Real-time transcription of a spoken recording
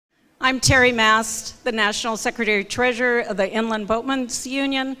I'm Terry Mast, the National Secretary Treasurer of the Inland Boatmen's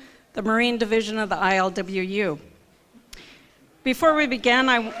Union, the Marine Division of the ILWU. Before we begin,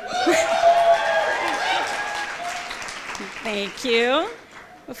 Thank you.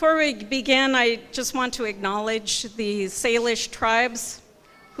 Before we begin, I just want to acknowledge the Salish tribes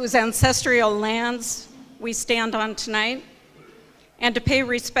whose ancestral lands we stand on tonight, and to pay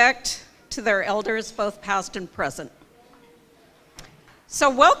respect to their elders, both past and present. So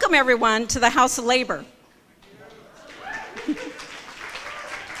welcome everyone to the House of Labor.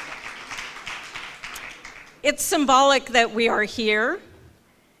 It's symbolic that we are here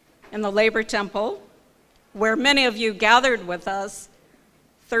in the Labor Temple, where many of you gathered with us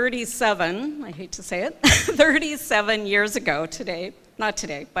 37, I hate to say it, 37 years ago today, not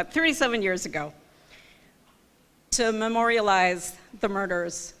today, but 37 years ago, to memorialize the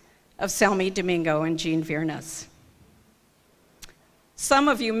murders of Silme Domingo and Jean Viernes. Some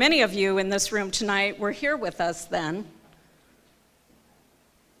of you, many of you in this room tonight were here with us then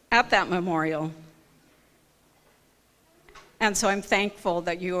at that memorial. And so I'm thankful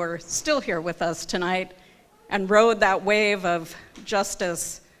that you are still here with us tonight and rode that wave of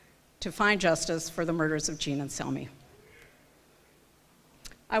justice to find justice for the murders of Jean and Silme.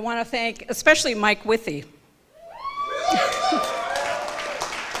 I want to thank especially Mike Withy.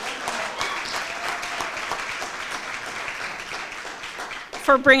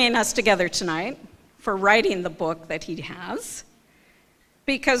 For bringing us together tonight, for writing the book that he has,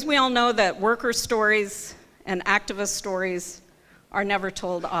 because we all know that worker stories and activist stories are never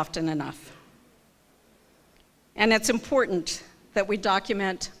told often enough. And it's important that we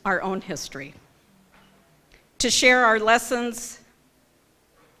document our own history, to share our lessons,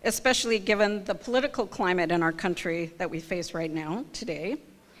 especially given the political climate in our country that we face right now, today,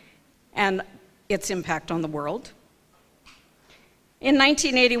 and its impact on the world. In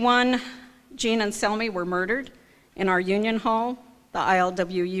 1981, Jean and Silme were murdered in our union hall, the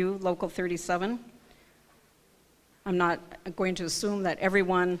ILWU Local 37. I'm not going to assume that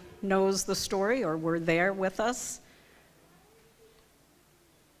everyone knows the story or were there with us.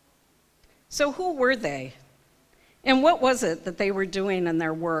 So who were they? And what was it that they were doing in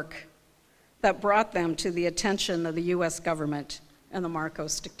their work that brought them to the attention of the US government and the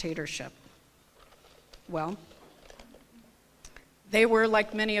Marcos dictatorship? Well, they were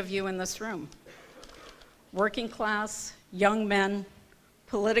like many of you in this room, working class, young men,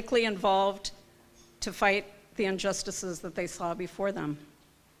 politically involved to fight the injustices that they saw before them.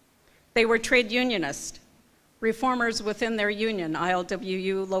 They were trade unionists, reformers within their union,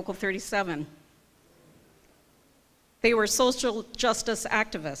 ILWU Local 37. They were social justice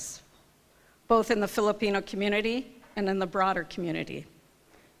activists, both in the Filipino community and in the broader community.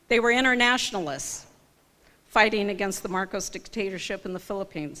 They were internationalists, fighting against the Marcos dictatorship in the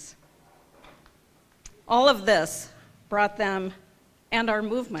Philippines. All of this brought them and our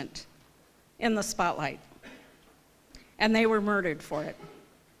movement in the spotlight, and they were murdered for it.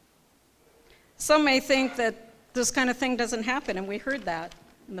 Some may think that this kind of thing doesn't happen, and we heard that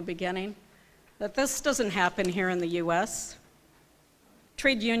in the beginning, that this doesn't happen here in the US.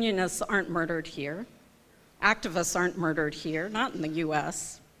 Trade unionists aren't murdered here. Activists aren't murdered here, not in the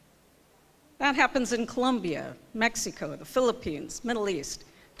US. That happens in Colombia, Mexico, the Philippines, Middle East.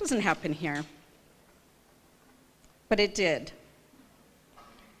 It doesn't happen here. But it did.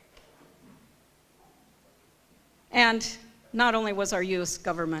 And not only was our US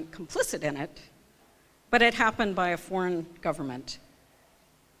government complicit in it, but it happened by a foreign government.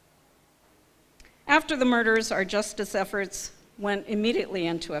 After the murders, our justice efforts went immediately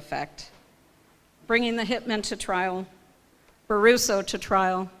into effect, bringing the hitmen to trial, Barroso to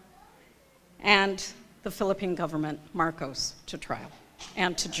trial, and the Philippine government, Marcos, to trial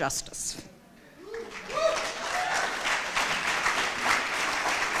and to justice.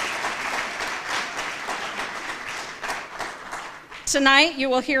 Tonight, you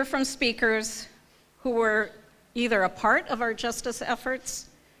will hear from speakers who were either a part of our justice efforts,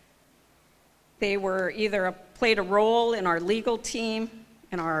 they were either played a role in our legal team,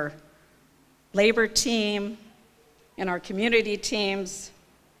 in our labor team, in our community teams,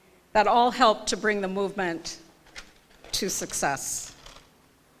 that all helped to bring the movement to success.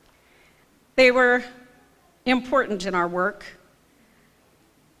 They were important in our work,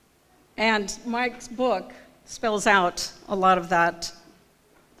 and Mike's book spells out a lot of that,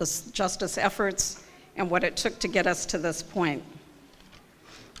 the justice efforts and what it took to get us to this point.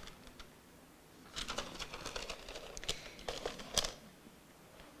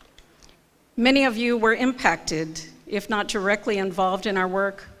 Many of you were impacted, if not directly involved in our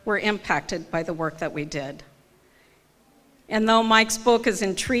work, were impacted by the work that we did. And though Mike's book is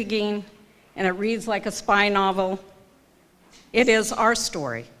intriguing and it reads like a spy novel, it is our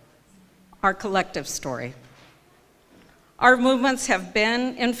story, our collective story. Our movements have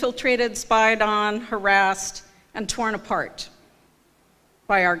been infiltrated, spied on, harassed, and torn apart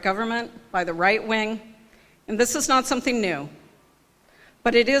by our government, by the right wing, and this is not something new,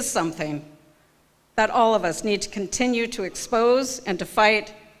 but it is something that all of us need to continue to expose and to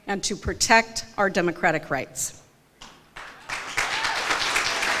fight and to protect our democratic rights.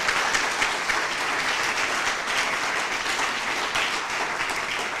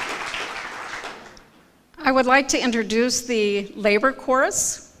 I would like to introduce the Labor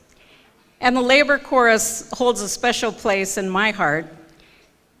Chorus. And the Labor Chorus holds a special place in my heart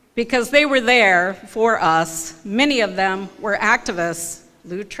because they were there for us. Many of them were activists,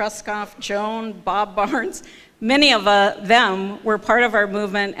 Lou Truskoff, Joan, Bob Barnes. Many of them were part of our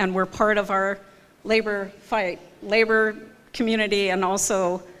movement and were part of our labor fight, labor community, and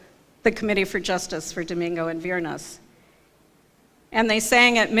also the Committee for Justice for Domingo and Viernes. And they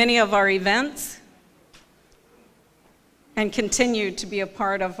sang at many of our events and continue to be a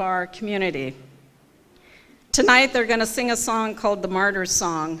part of our community. Tonight they're going to sing a song called the Martyr's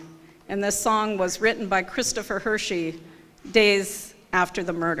Song, and this song was written by Christopher Hershey days after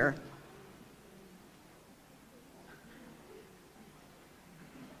the murder.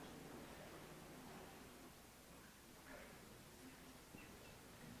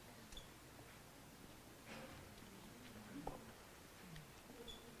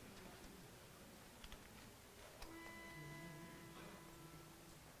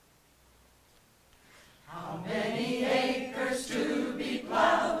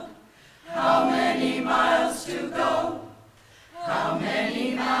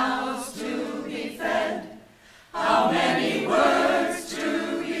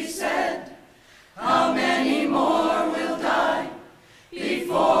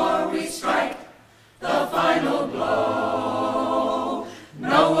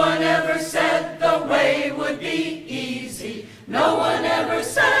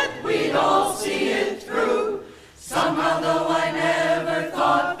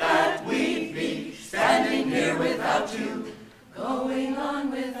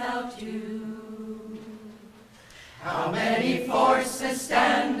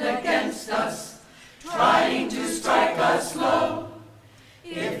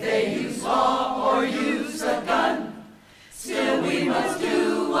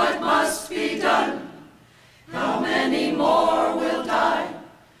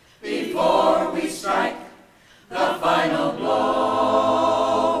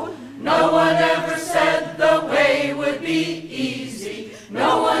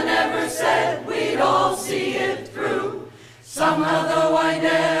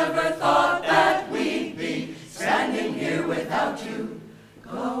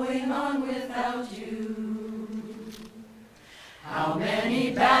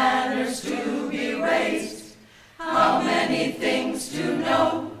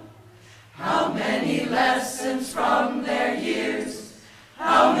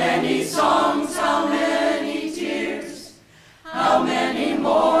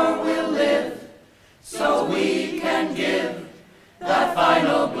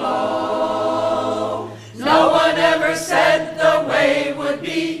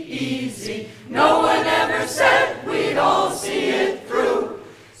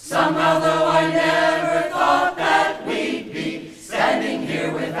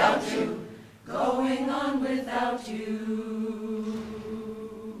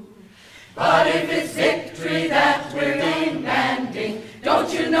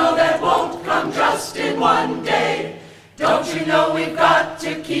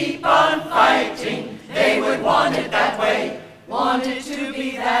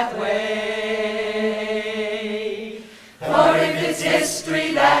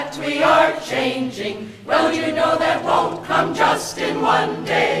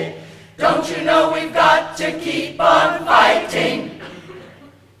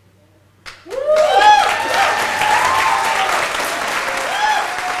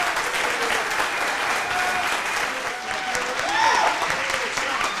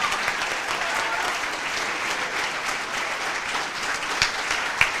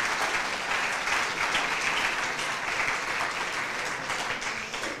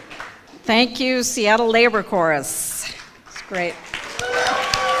 Thank you, Seattle Labor Chorus. It's great.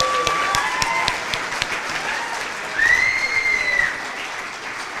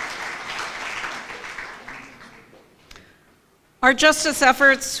 Our justice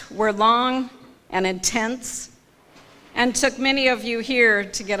efforts were long and intense and took many of you here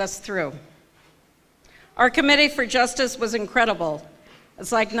to get us through. Our Committee for Justice was incredible.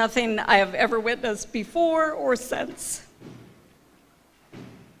 It's like nothing I have ever witnessed before or since.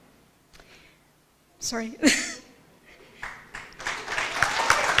 Sorry.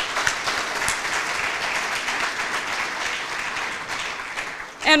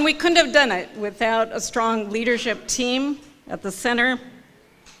 And we couldn't have done it without a strong leadership team at the center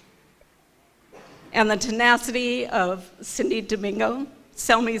and the tenacity of Silme Domingo,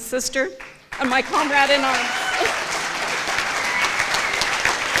 Silme's sister, and my comrade in arms.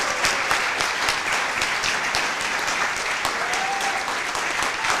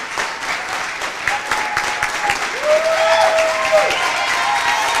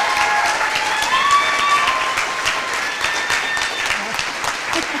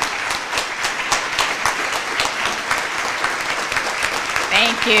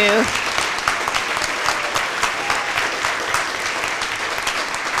 Thank you.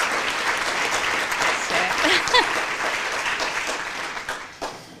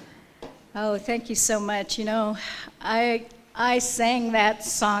 Oh, thank you so much. You know, I sang that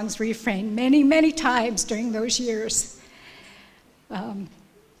song's refrain many, many times during those years.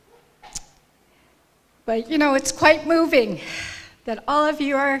 But, you know, it's quite moving that all of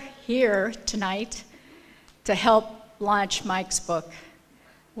you are here tonight to help launch Mike's book.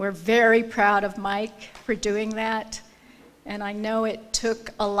 We're very proud of Mike for doing that, and I know it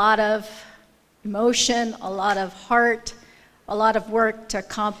took a lot of emotion, a lot of heart, a lot of work to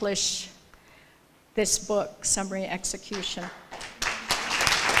accomplish this book, Summary Execution.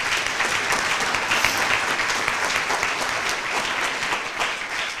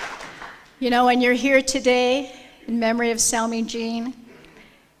 You know, and you're here today in memory of Silme and Jean,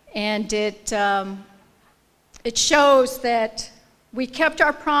 and it shows that we kept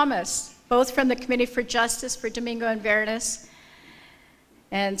our promise, both from the Committee for Justice for Domingo and Viernes,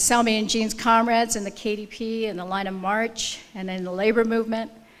 and Silme and Jean's comrades in the KDP and the Line of March and in the labor movement.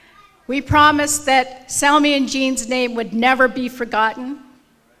 We promised that Silme and Jean's name would never be forgotten,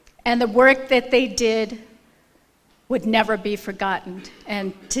 and the work that they did would never be forgotten.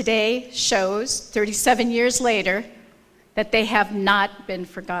 And today shows, 37 years later, that they have not been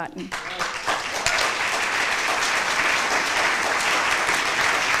forgotten.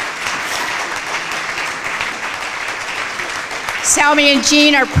 Silme and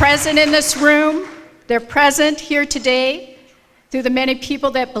Jean are present in this room. They're present here today through the many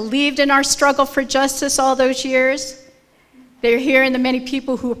people that believed in our struggle for justice all those years. They're here in the many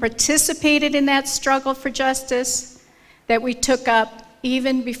people who participated in that struggle for justice that we took up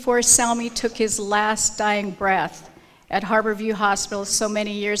even before Silme took his last dying breath at Harborview Hospital so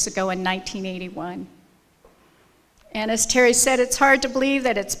many years ago in 1981. And as Terry said, it's hard to believe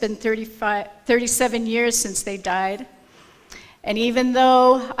that it's been 37 years since they died. And even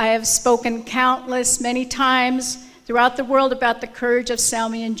though I have spoken many times throughout the world about the courage of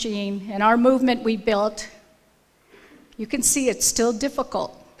Silme and Jean and our movement we built, you can see it's still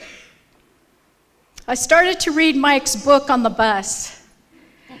difficult. I started to read Mike's book on the bus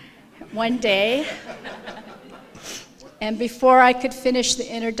one day, and before I could finish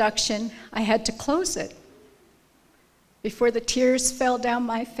the introduction, I had to close it before the tears fell down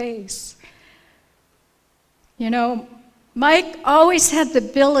my face. You know, Mike always had the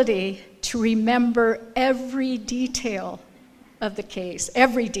ability to remember every detail of the case,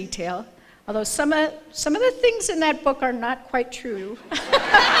 every detail, although some of the things in that book are not quite true.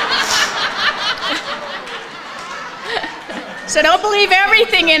 So don't believe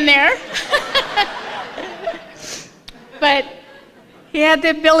everything in there. But he had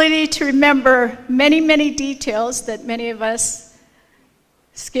the ability to remember many, many details that many of us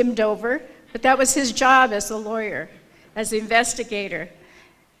skimmed over, but that was his job as a lawyer, as an investigator,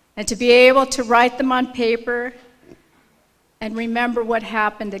 and to be able to write them on paper and remember what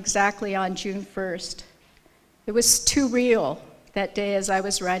happened exactly on June 1st. It was too real that day as I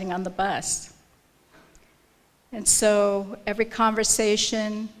was riding on the bus. And so every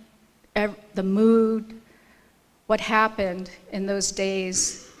conversation, the mood, what happened in those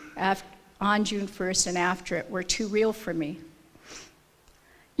days on June 1st and after it were too real for me.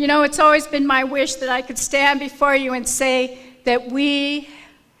 You know, it's always been my wish that I could stand before you and say that we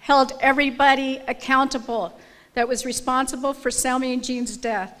held everybody accountable that was responsible for Silme and Jean's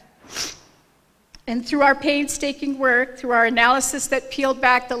death. And through our painstaking work, through our analysis that peeled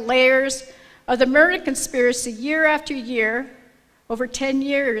back the layers of the murder conspiracy year after year, over 10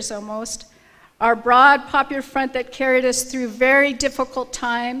 years almost, our broad popular front that carried us through very difficult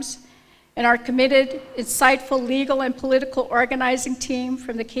times, and our committed, insightful legal and political organizing team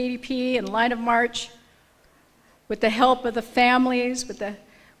from the KDP and Line of March, with the help of the families,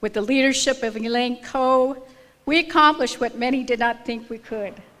 with the leadership of Elaine Coe, we accomplished what many did not think we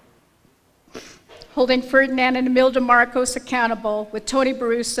could. Holding Ferdinand and Emil DeMarcos accountable with Tony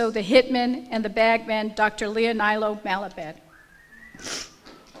Barruso, the hitman, and the bagman, Dr. Leonilo Malabed.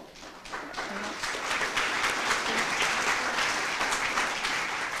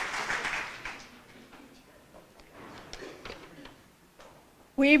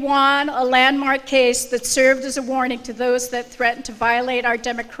 We won a landmark case that served as a warning to those that threaten to violate our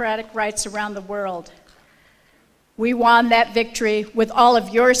democratic rights around the world. We won that victory with all of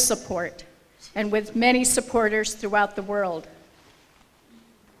your support and with many supporters throughout the world.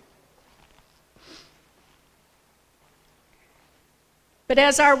 But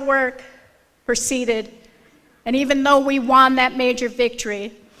as our work proceeded, and even though we won that major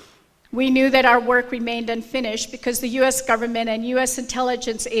victory, we knew that our work remained unfinished because the US government and US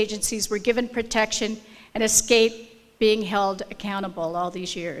intelligence agencies were given protection and escaped being held accountable all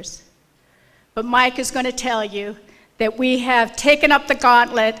these years. But Mike is going to tell you that we have taken up the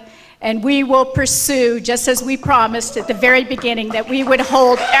gauntlet and we will pursue, just as we promised at the very beginning, that we would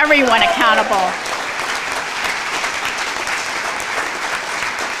hold everyone accountable.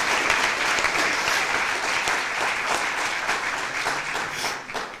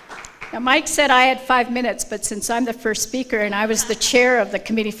 Now, Mike said I had 5 minutes, but since I'm the first speaker and I was the chair of the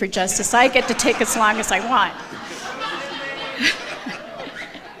Committee for Justice, I get to take as long as I want.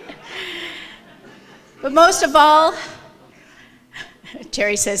 But most of all,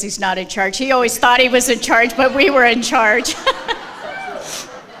 Terry says he's not in charge. He always thought he was in charge, but we were in charge.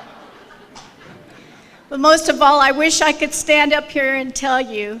 But most of all, I wish I could stand up here and tell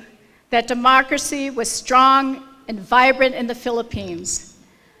you that democracy was strong and vibrant in the Philippines.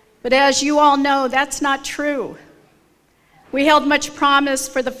 But as you all know, that's not true. We held much promise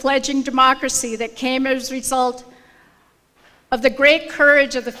for the fledgling democracy that came as a result of the great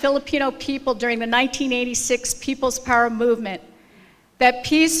courage of the Filipino people during the 1986 People's Power movement that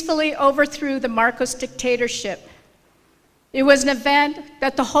peacefully overthrew the Marcos dictatorship. It was an event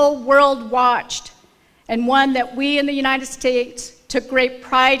that the whole world watched, and one that we in the United States took great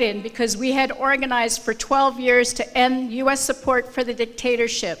pride in because we had organized for 12 years to end US support for the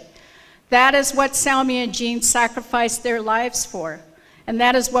dictatorship. That is what Silme and Jean sacrificed their lives for, and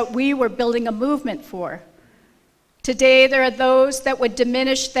that is what we were building a movement for. Today, there are those that would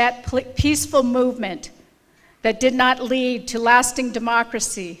diminish that peaceful movement that did not lead to lasting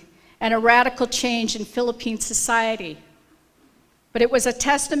democracy and a radical change in Philippine society. But it was a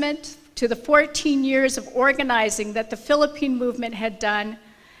testament to the 14 years of organizing that the Philippine movement had done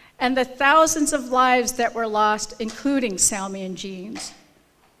and the thousands of lives that were lost, including Silme and Jean's.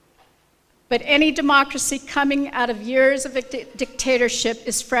 But any democracy coming out of years of a dictatorship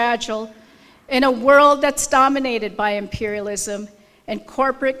is fragile in a world that's dominated by imperialism and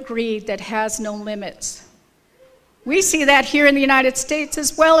corporate greed that has no limits. We see that here in the United States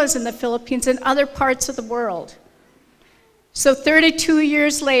as well as in the Philippines and other parts of the world. So 32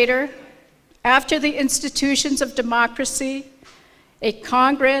 years later, after the institutions of democracy, a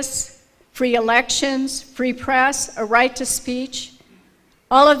Congress, free elections, free press, a right to speech,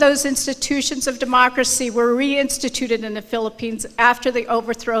 all of those institutions of democracy were reinstituted in the Philippines after the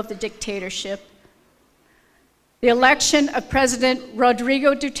overthrow of the dictatorship. The election of President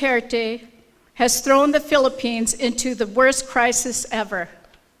Rodrigo Duterte has thrown the Philippines into the worst crisis ever.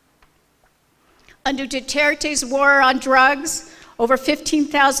 Under Duterte's war on drugs, over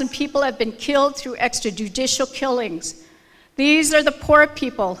 15,000 people have been killed through extrajudicial killings. These are the poor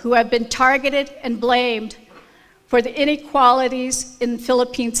people who have been targeted and blamed for the inequalities in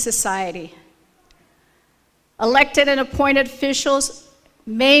Philippine society. Elected and appointed officials,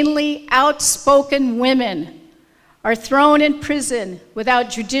 mainly outspoken women, are thrown in prison without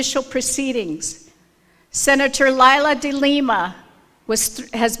judicial proceedings. Senator Laila de Lima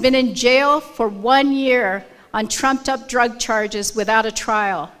has been in jail for 1 year on trumped-up drug charges without a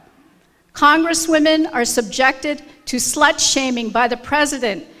trial. Congresswomen are subjected to slut-shaming by the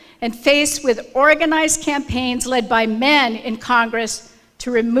president and faced with organized campaigns led by men in Congress to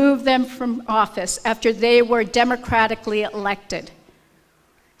remove them from office after they were democratically elected.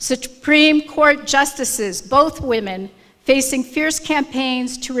 Supreme Court justices, both women, facing fierce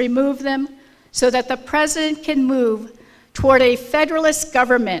campaigns to remove them so that the president can move toward a federalist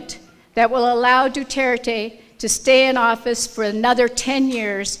government that will allow Duterte to stay in office for another 10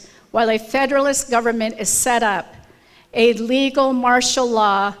 years while a federalist government is set up, a legal martial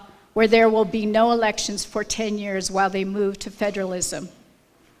law where there will be no elections for 10 years while they move to federalism.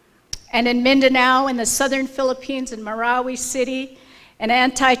 And in Mindanao, in the southern Philippines, in Marawi City, an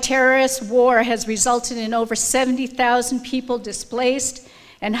anti-terrorist war has resulted in over 70,000 people displaced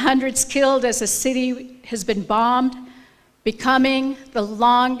and hundreds killed as the city has been bombed, becoming the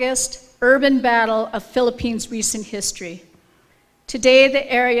longest urban battle of Philippines' recent history. Today,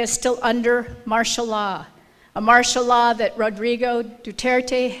 the area is still under martial law, a martial law that Rodrigo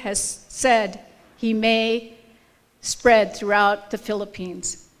Duterte has said he may spread throughout the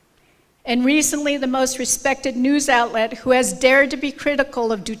Philippines. And recently, the most respected news outlet who has dared to be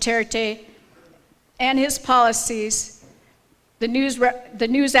critical of Duterte and his policies, the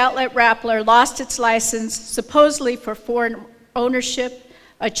news outlet Rappler, lost its license, supposedly for foreign ownership,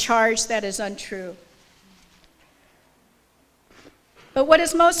 a charge that is untrue. But what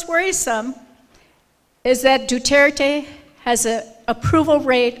is most worrisome is that Duterte has an approval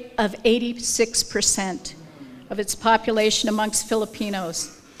rate of 86% of its population amongst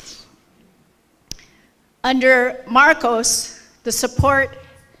Filipinos. Under Marcos, the support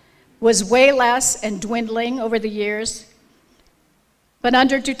was way less and dwindling over the years. But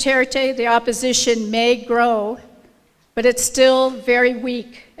under Duterte, the opposition may grow, but it's still very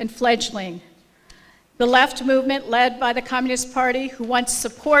weak and fledgling. The left movement, led by the Communist Party, who once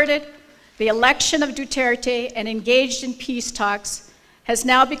supported the election of Duterte and engaged in peace talks, has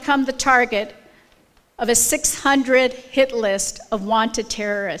now become the target of a 600 hit list of wanted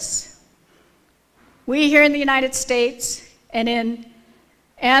terrorists. We here in the United States and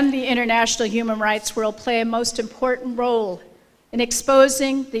the international human rights world play a most important role in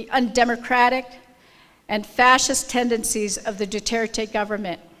exposing the undemocratic and fascist tendencies of the Duterte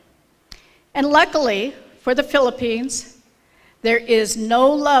government. And luckily for the Philippines, there is no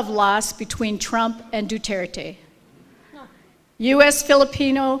love lost between Trump and Duterte.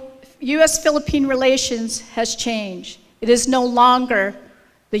 U.S.-Philippine relations has changed. It is no longer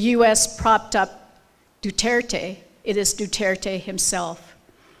the U.S. propped up Duterte, it is Duterte himself.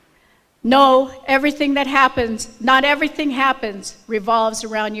 No, not everything happens revolves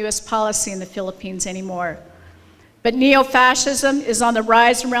around U.S. policy in the Philippines anymore. But neo-fascism is on the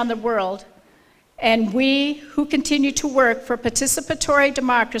rise around the world, and we who continue to work for participatory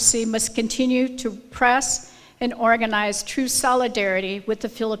democracy must continue to press and organize true solidarity with the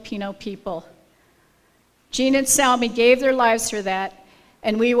Filipino people. Jean and Silme gave their lives for that,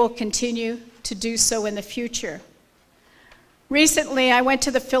 and we will continue to do so in the future. Recently, I went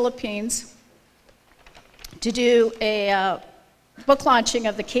to the Philippines to do a book launching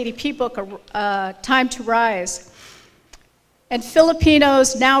of the KDP book, Time to Rise. And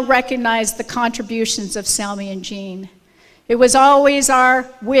Filipinos now recognize the contributions of Silme and Jean. It was always our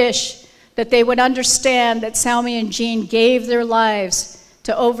wish that they would understand that Silme and Jean gave their lives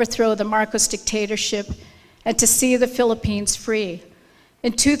to overthrow the Marcos dictatorship and to see the Philippines free.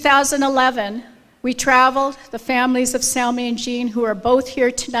 In 2011, we traveled, the families of Silme and Jean, who are both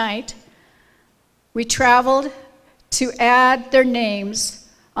here tonight, we traveled to add their names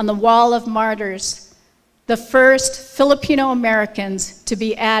on the Wall of Martyrs, the first Filipino Americans to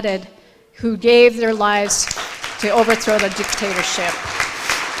be added who gave their lives to overthrow the dictatorship.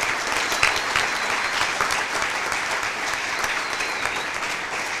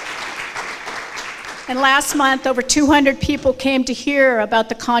 And last month, over 200 people came to hear about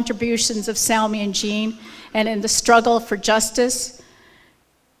the contributions of Silme and Jean and in the struggle for justice.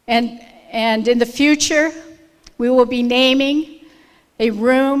 And in the future, we will be naming a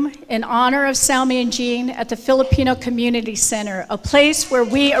room in honor of Silme and Jean at the Filipino Community Center, a place where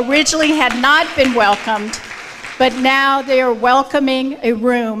we originally had not been welcomed, but now they are welcoming a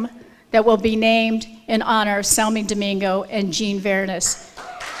room that will be named in honor of Silme Domingo and Jean Viernes.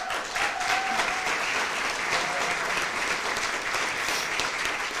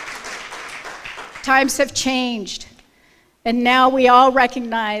 Times have changed, and now we all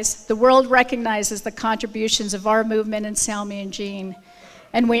recognize, the world recognizes the contributions of our movement and Silme and Jean,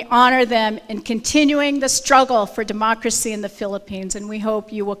 and we honor them in continuing the struggle for democracy in the Philippines, and we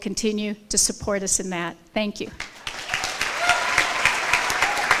hope you will continue to support us in that. Thank you.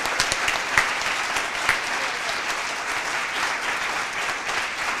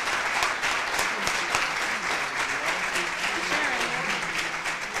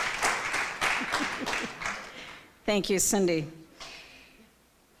 Thank you, Cindy.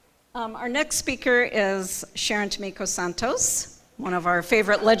 Our next speaker is Sharon Tomiko Santos, one of our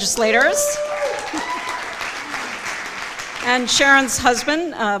favorite legislators. And Sharon's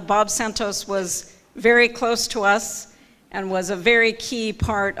husband, Bob Santos, was very close to us and was a very key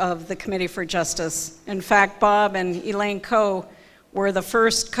part of the Committee for Justice. In fact, Bob and Elaine Coe were the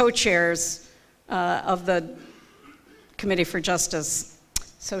first co-chairs of the Committee for Justice.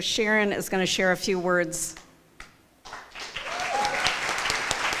 So Sharon is going to share a few words.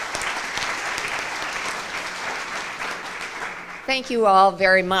 Thank you all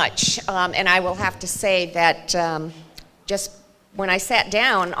very much. And I will have to say that just when I sat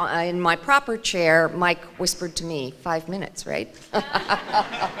down in my proper chair, Mike whispered to me, 5 minutes, right?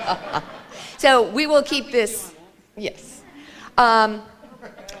 So we will keep this, yes. I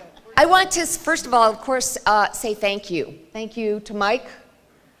want to, first of all, of course, say thank you. Thank you to Mike.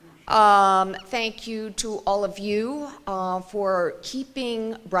 Thank you to all of you for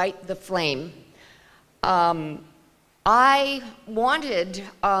keeping bright the flame. I wanted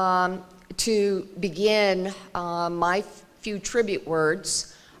to begin my few tribute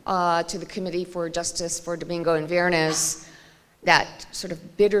words to the Committee for Justice for Domingo and Viernes, that sort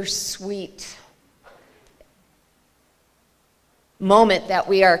of bittersweet moment that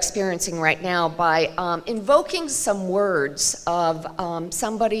we are experiencing right now by invoking some words of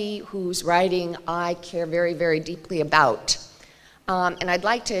somebody whose writing I care very, very deeply about. And I'd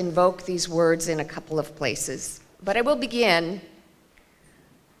like to invoke these words in a couple of places. But I will begin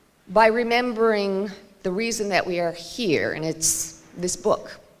by remembering the reason that we are here, and it's this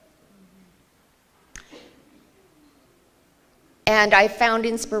book. And I found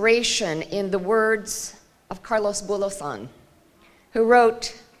inspiration in the words of Carlos Bulosan, who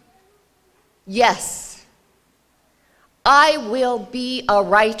wrote, "Yes, I will be a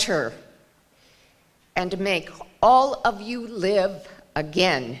writer and make all of you live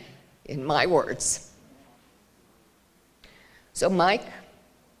again," in my words. So Mike,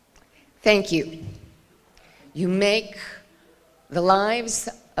 thank you. You make the lives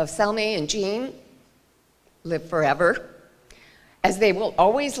of Silme and Jean live forever, as they will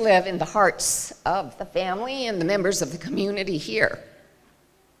always live in the hearts of the family and the members of the community here.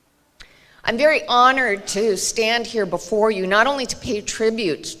 I'm very honored to stand here before you, not only to pay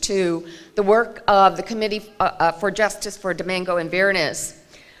tribute to the work of the Committee for Justice for Domingo and Viernes,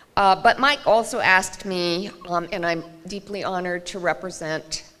 but Mike also asked me, and I'm deeply honored to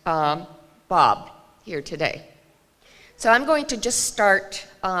represent Bob here today. So I'm going to just start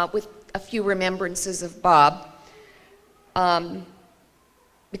with a few remembrances of Bob,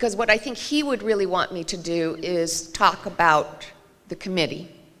 because what I think he would really want me to do is talk about the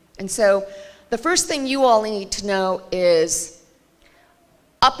committee. And so the first thing you all need to know is,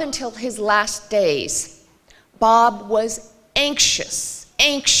 up until his last days, Bob was anxious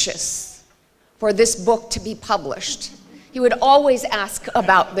for this book to be published. He would always ask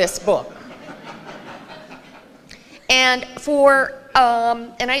about this book. And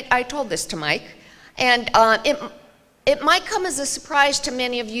I told this to Mike, and it might come as a surprise to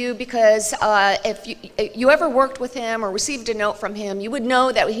many of you, because if you ever worked with him or received a note from him, you would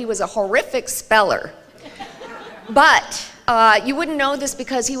know that he was a horrific speller. But you wouldn't know this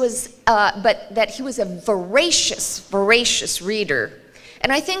because he was, but that he was a voracious reader.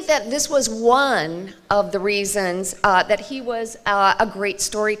 And I think that this was one of the reasons that he was a great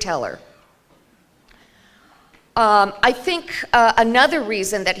storyteller. I think another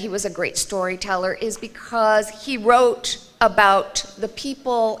reason that he was a great storyteller is because he wrote about the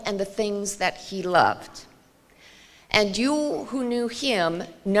people and the things that he loved. And you who knew him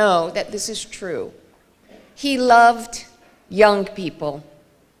know that this is true. He loved young people,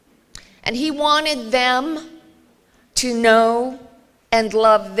 and he wanted them to know and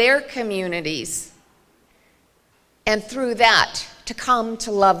love their communities, and through that to come to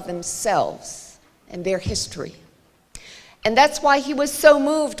love themselves and their history. And that's why he was so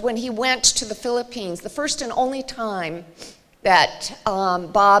moved when he went to the Philippines, the first and only time that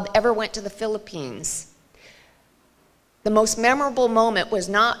Bob ever went to the Philippines. The most memorable moment was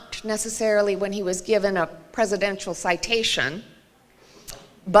not necessarily when he was given a presidential citation,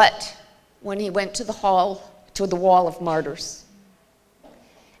 but when he went to the Wall of Martyrs.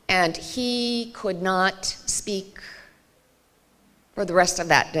 And he could not speak for the rest of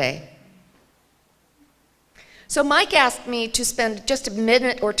that day. So Mike asked me to spend just a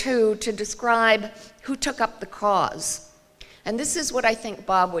minute or two to describe who took up the cause. And this is what I think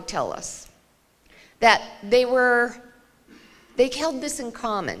Bob would tell us, that they held this in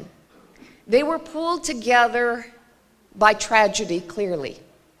common. They were pulled together by tragedy, clearly.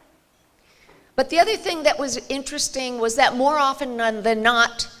 But the other thing that was interesting was that more often than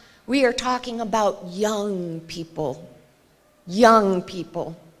not, we are talking about young people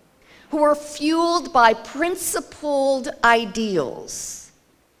who were fueled by principled ideals.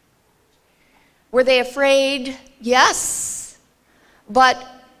 Were they afraid? Yes. But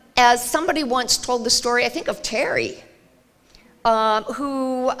as somebody once told the story, I think of Terry,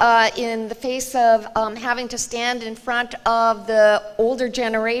 who in the face of having to stand in front of the older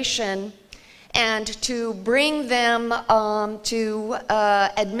generation and to bring them to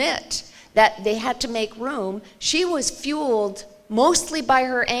admit that they had to make room, she was fueled mostly by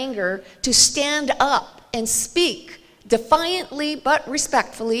her anger, to stand up and speak defiantly but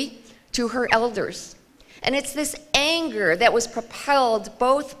respectfully to her elders. And it's this anger that was propelled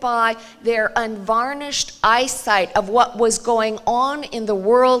both by their unvarnished eyesight of what was going on in the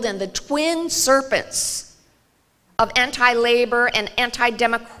world and the twin serpents of anti-labor and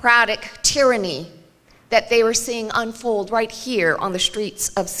anti-democratic tyranny that they were seeing unfold right here on the streets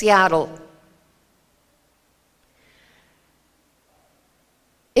of Seattle.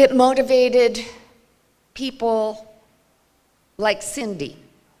 It motivated people like Cindy,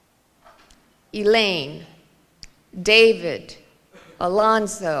 Elaine, David,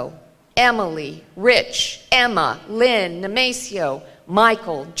 Alonzo, Emily, Rich, Emma, Lynn, Nemesio,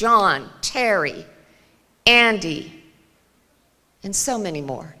 Michael, John, Terry, Andy, and so many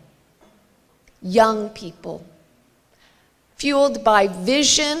more. Young people, fueled by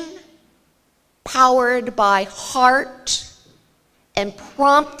vision, powered by heart, and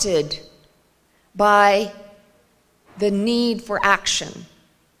prompted by the need for action.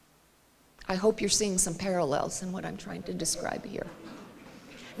 I hope you're seeing some parallels in what I'm trying to describe here.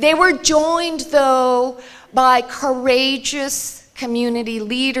 They were joined, though, by courageous community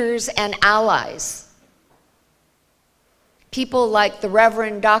leaders and allies. People like the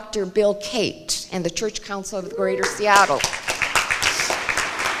Reverend Dr. Bill Cate and the Church Council of the Greater Seattle.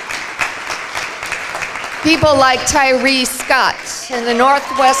 People like Tyree Scott and the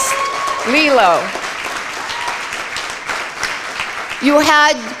Northwest Lilo. You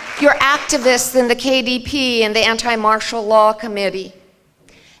had your activists in the KDP and the Anti-Martial Law Committee.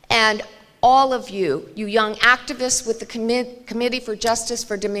 And all of you, you young activists with the Committee for Justice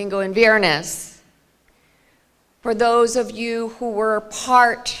for Domingo and Viernes. For those of you who were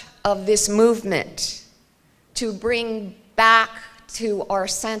part of this movement to bring back to our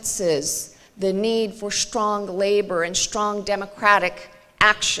senses the need for strong labor and strong democratic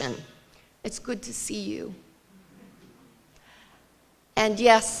action. It's good to see you. And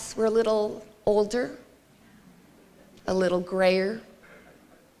yes, we're a little older, a little grayer.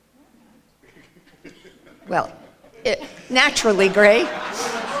 Well, naturally gray.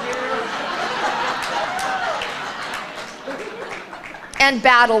 And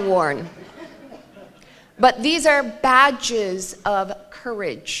battle-worn. But these are badges of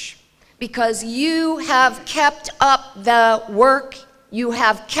courage because you have kept up the work, you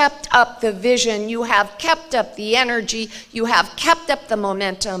have kept up the vision, you have kept up the energy, you have kept up the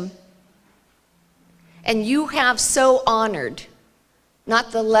momentum, and you have so honored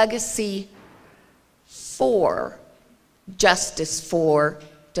not the legacy for justice for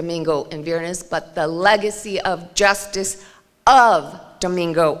Domingo and Viernes, but the legacy of justice of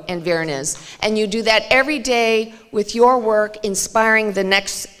Domingo and Viernes. And you do that every day with your work inspiring the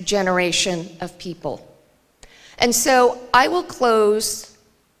next generation of people. And so I will close,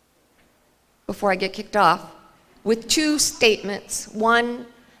 before I get kicked off, with two statements. One,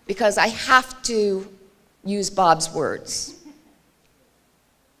 because I have to use Bob's words.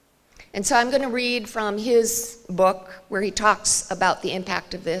 And so I'm going to read from his book where he talks about the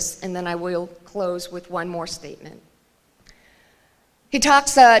impact of this, and then I will close with one more statement. He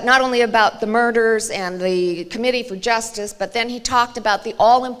talks not only about the murders and the Committee for Justice, but then he talked about the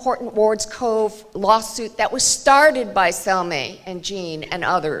all-important Ward's Cove lawsuit that was started by Silme and Jean and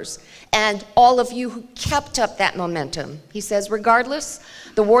others, and all of you who kept up that momentum. He says, regardless,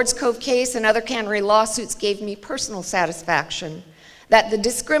 the Ward's Cove case and other cannery lawsuits gave me personal satisfaction that the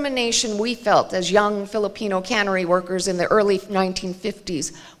discrimination we felt as young Filipino cannery workers in the early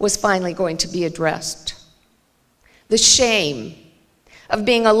 1950s was finally going to be addressed. The shame of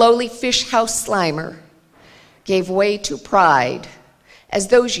being a lowly fish house slimer gave way to pride as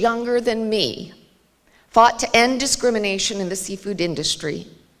those younger than me fought to end discrimination in the seafood industry.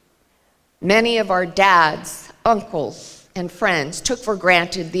 Many of our dads, uncles, and friends took for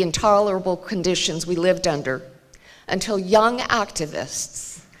granted the intolerable conditions we lived under until young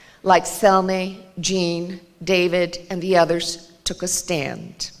activists like Silme, Jean, David, and the others took a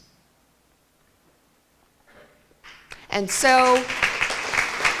stand. And so,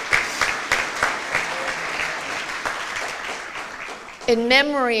 in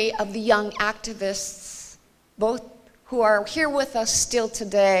memory of the young activists, both who are here with us still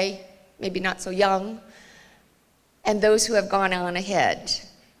today, maybe not so young, and those who have gone on ahead,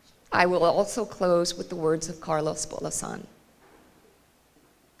 I will also close with the words of Carlos Bolasan.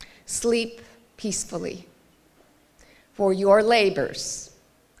 Sleep peacefully, for your labors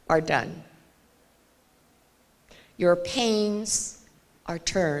are done. Your pains are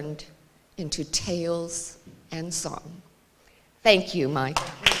turned into tales and song. Thank you, Mike.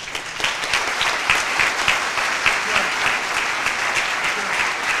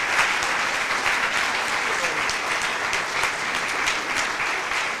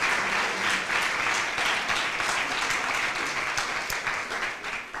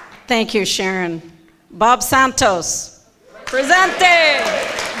 Thank you, Sharon. Bob Santos. Presente!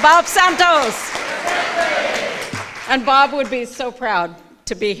 Bob Santos. And Bob would be so proud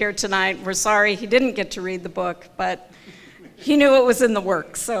to be here tonight. We're sorry he didn't get to read the book, but he knew it was in the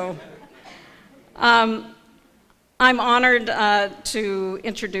works. So I'm honored to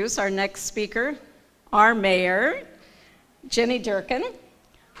introduce our next speaker, our mayor, Jenny Durkin,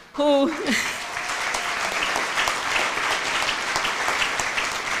 who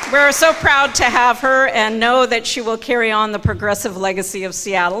we're so proud to have her and know that she will carry on the progressive legacy of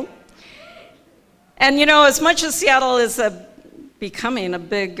Seattle. And you know, as much as Seattle is becoming a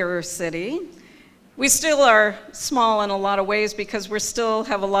bigger city, we still are small in a lot of ways because we still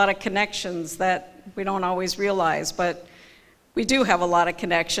have a lot of connections that we don't always realize, but we do have a lot of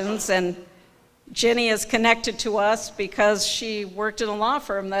connections. And Jenny is connected to us because she worked in a law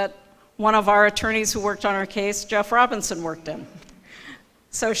firm that one of our attorneys who worked on our case, Jeff Robinson, worked in.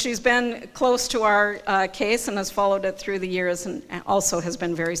 So she's been close to our case and has followed it through the years and also has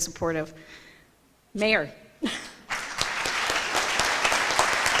been very supportive. Mayor.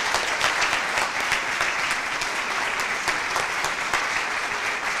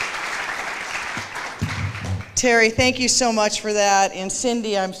 Terry, thank you so much for that. And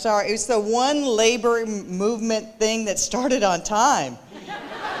Cindy, I'm sorry. It's the one labor movement thing that started on time.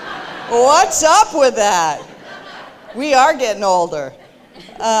 What's up with that? We are getting older.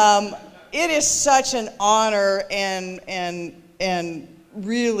 It is such an honor and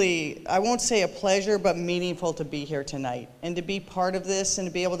really, I won't say a pleasure, but meaningful to be here tonight and to be part of this and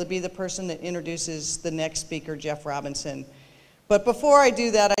to be able to be the person that introduces the next speaker, Jeff Robinson. But before I do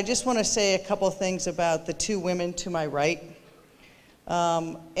that, I just want to say a couple things about the two women to my right.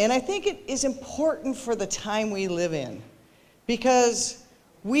 And I think it is important for the time we live in because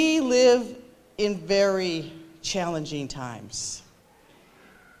we live in very challenging times.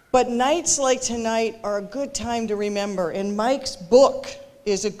 But nights like tonight are a good time to remember, and Mike's book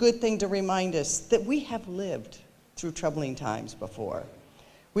is a good thing to remind us that we have lived through troubling times before.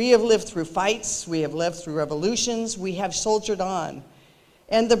 We have lived through fights, we have lived through revolutions, we have soldiered on.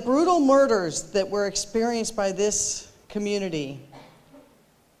 And the brutal murders that were experienced by this community,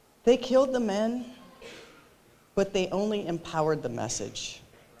 they killed the men, but they only empowered the message.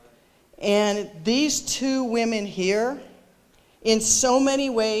 And these two women here, in so many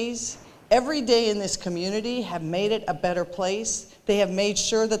ways, every day in this community have made it a better place. They have made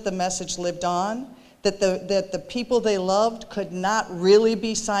sure that the message lived on, that the people they loved could not really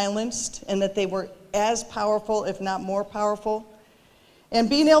be silenced, and that they were as powerful, if not more powerful. And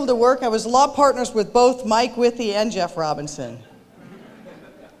being able to work, I was law partners with both Mike Withey and Jeff Robinson.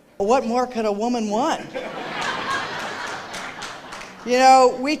 What more could a woman want? You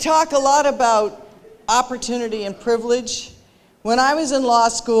know, we talk a lot about opportunity and privilege. When I was in law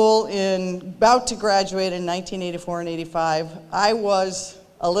school, about to graduate in 1984 and 85, I was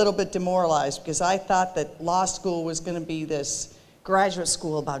a little bit demoralized because I thought that law school was going to be this graduate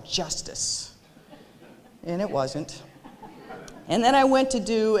school about justice. And it wasn't. And then I went to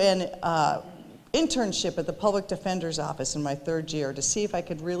do an internship at the Public Defender's Office in my third year to see if I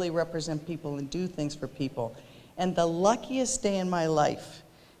could really represent people and do things for people. And the luckiest day in my life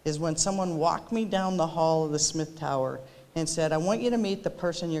is when someone walked me down the hall of the Smith Tower and said, I want you to meet the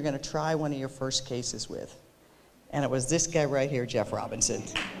person you're going to try one of your first cases with. And it was this guy right here, Jeff Robinson.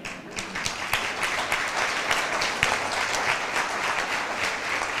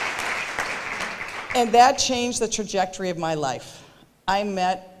 And that changed the trajectory of my life. I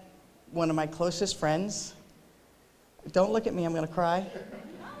met one of my closest friends. Don't look at me, I'm going to cry.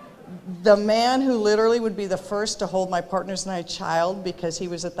 The man who literally would be the first to hold my partners and I child because he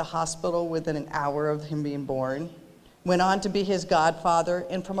was at the hospital within an hour of him being born. Went on to be his godfather,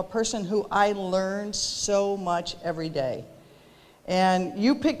 and from a person who I learned so much every day. And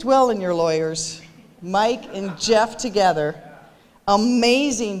you picked well in your lawyers, Mike and Jeff together,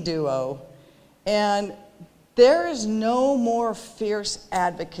 amazing duo. And there is no more fierce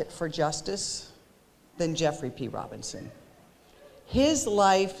advocate for justice than Jeffrey P. Robinson. His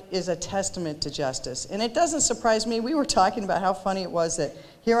life is a testament to justice. And it doesn't surprise me. We were talking about how funny it was that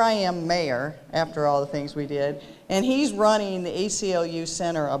here I am, mayor, after all the things we did, and he's running the ACLU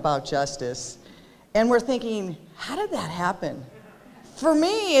Center about justice. And we're thinking, how did that happen? For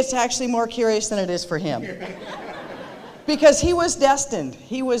me, it's actually more curious than it is for him. Because he was destined.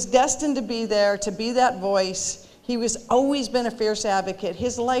 He was destined to be there, to be that voice. He was always been a fierce advocate.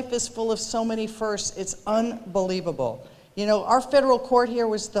 His life is full of so many firsts. It's unbelievable. You know, our federal court here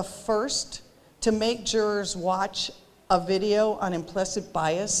was the first to make jurors watch a video on implicit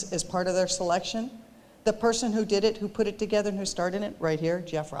bias as part of their selection. the person who did it, who put it together and who started it, right here,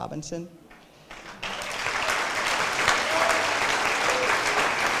 Jeff Robinson.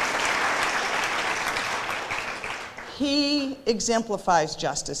 He exemplifies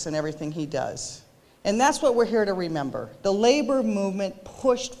justice in everything he does. And that's what we're here to remember. The labor movement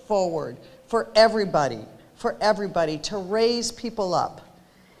pushed forward for everybody to raise people up.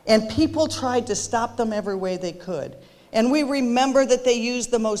 And people tried to stop them every way they could. And we remember that they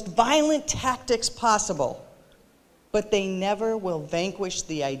used the most violent tactics possible, but they never will vanquish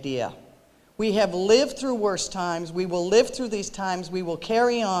the idea. We have lived through worse times. We will live through these times. We will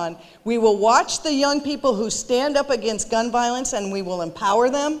carry on. We will watch the young people who stand up against gun violence, and we will empower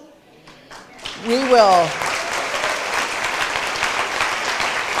them. We will.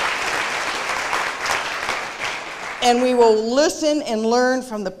 And we will listen and learn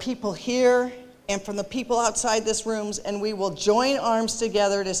from the people here and from the people outside this room, and we will join arms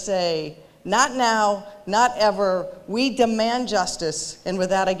together to say, not now, not ever, we demand justice. And with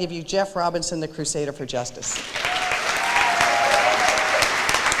that, I give you Jeff Robinson, the Crusader for Justice.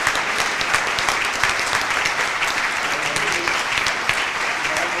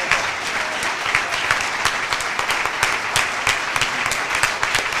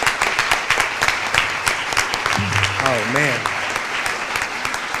 Oh, man.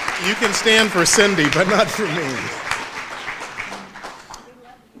 You can stand for Cindy, but not for me.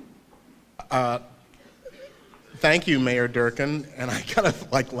 Thank you, Mayor Durkin, and I kind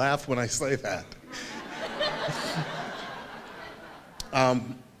of like laugh when I say that.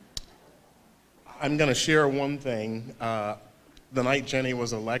 I'm going to share one thing. The night Jenny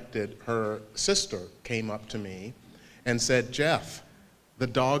was elected, her sister came up to me and said, "Jeff, the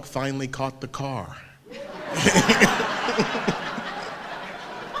dog finally caught the car."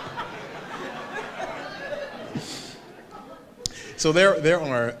 So there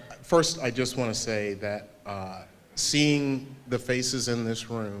are, first I just want to say that seeing the faces in this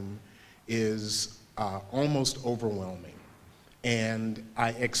room is almost overwhelming. And I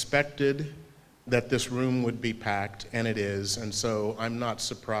expected that this room would be packed, and it is, and so I'm not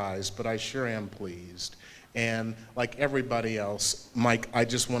surprised, but I sure am pleased. And like everybody else, Mike, I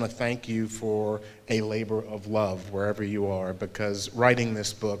just want to thank you for a labor of love wherever you are, because writing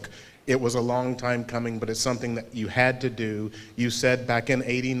this book, it was a long time coming, but it's something that you had to do. You said back in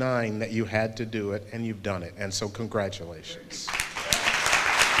 '89 that you had to do it, and you've done it, and so congratulations.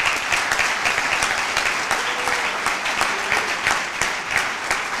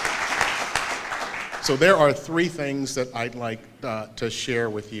 So there are three things that I'd like to share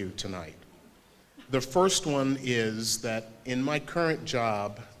with you tonight. The first one is that in my current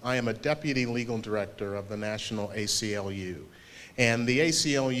job, I am a deputy legal director of the National ACLU. And the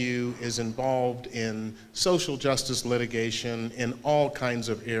ACLU is involved in social justice litigation in all kinds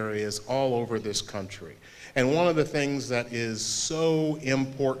of areas all over this country. And one of the things that is so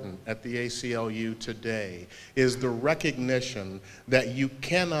important at the ACLU today is the recognition that you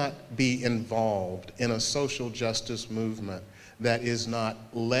cannot be involved in a social justice movement that is not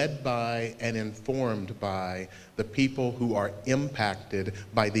led by and informed by the people who are impacted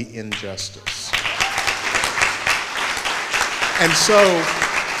by the injustice. And so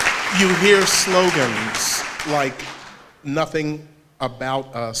you hear slogans like, "Nothing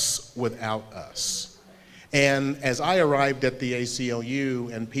about us without us." And as I arrived at the ACLU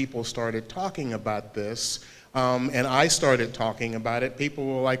and people started talking about this, and I started talking about it, people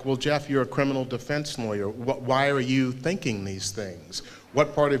were like, "Well, Jeff, you're a criminal defense lawyer. Why are you thinking these things?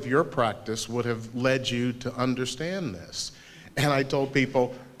 What part of your practice would have led you to understand this?" And I told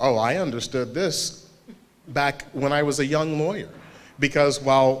people, "Oh, I understood this back when I was a young lawyer, because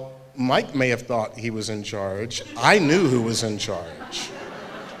while Mike may have thought he was in charge, I knew who was in charge."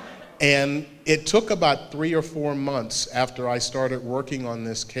 And it took about 3 or 4 months after I started working on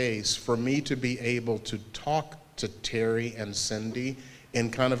this case for me to be able to talk to Terry and Cindy in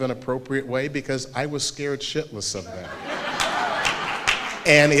kind of an appropriate way, because I was scared shitless of them.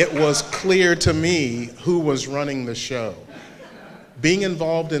 And it was clear to me who was running the show. Being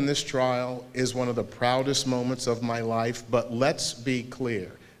involved in this trial is one of the proudest moments of my life, but let's be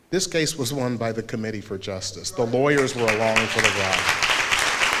clear. This case was won by the Committee for Justice. The lawyers were along for the ride.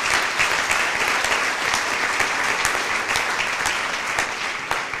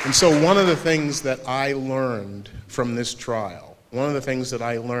 And so one of the things that I learned from this trial, one of the things that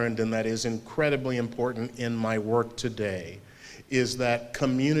I learned, and that is incredibly important in my work today, is that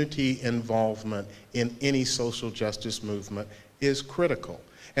community involvement in any social justice movement is critical.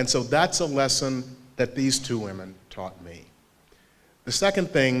 And so that's a lesson that these two women taught me. The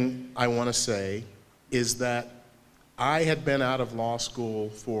second thing I want to say is that I had been out of law school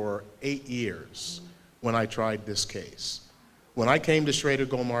for 8 years when I tried this case. When I came to Schrader,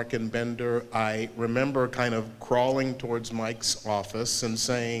 Goldmark, and Bender, I remember kind of crawling towards Mike's office and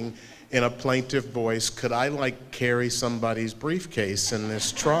saying in a plaintive voice, could I like carry somebody's briefcase in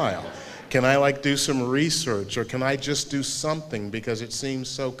this trial? Can I like do some research, or can I just do something because it seems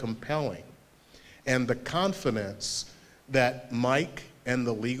so compelling? And the confidence that Mike and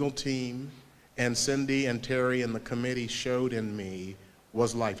the legal team and Cindy and Terry and the committee showed in me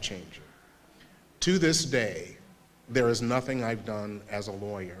was life-changing. To this day, there is nothing I've done as a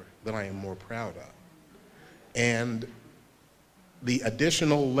lawyer that I am more proud of. And the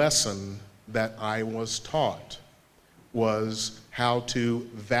additional lesson that I was taught was how to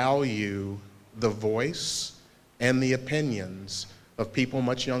value the voice and the opinions of people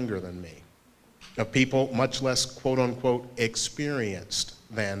much younger than me, of people much less quote-unquote experienced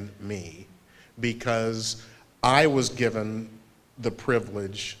than me, because I was given the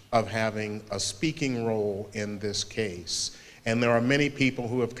privilege of having a speaking role in this case. And there are many people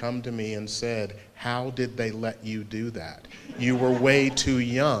who have come to me and said, how did they let you do that? You were way too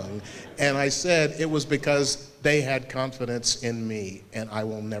young. And I said it was because they had confidence in me, and I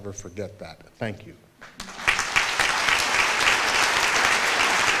will never forget that. Thank you.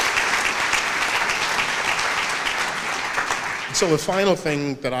 So the final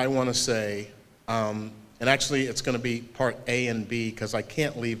thing that I want to say, and actually it's going to be part A and B because I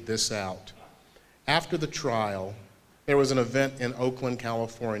can't leave this out. After the trial, there was an event in Oakland,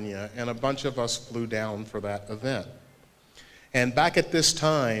 California, and a bunch of us flew down for that event. And back at this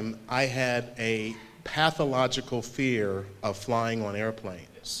time, I had a pathological fear of flying on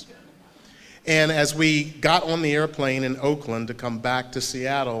airplanes. And as we got on the airplane in Oakland to come back to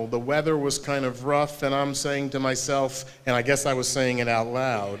Seattle, the weather was kind of rough, and I'm saying to myself, and I guess I was saying it out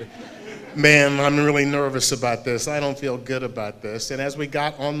loud, man, I'm really nervous about this. I don't feel good about this. And as we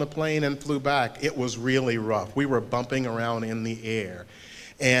got on the plane and flew back, it was really rough. We were bumping around in the air.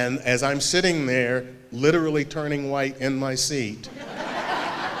 And as I'm sitting there, literally turning white in my seat,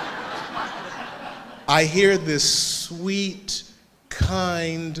 I hear this sweet,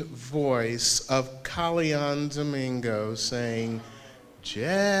 kind voice of Silme Domingo saying,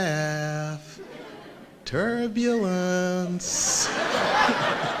 Jeff, turbulence.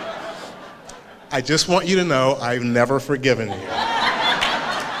 I just want you to know I've never forgiven you.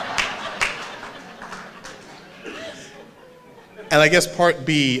 And I guess part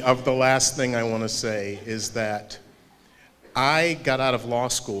B of the last thing I want to say is that I got out of law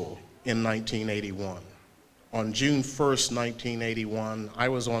school in 1981. On June 1st, 1981, I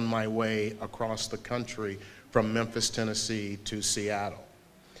was on my way across the country from Memphis, Tennessee to Seattle.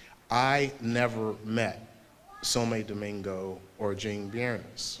 I never met Silme Domingo or Jean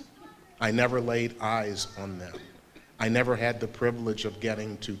Viernes. I never laid eyes on them. I never had the privilege of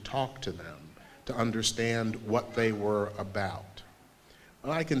getting to talk to them, to understand what they were about.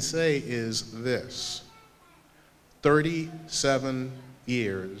 What I can say is this: 37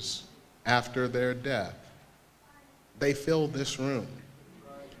 years after their death, they filled this room.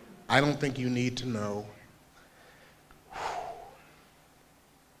 I don't think you need to know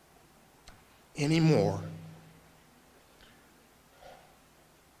anymore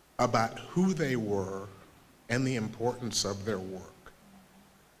about who they were and the importance of their work.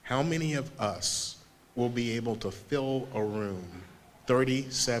 How many of us will be able to fill a room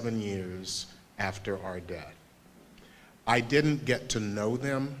 37 years after our death? I didn't get to know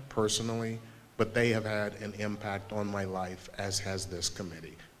them personally, but they have had an impact on my life, as has this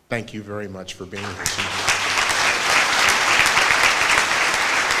committee. Thank you very much for being here tonight.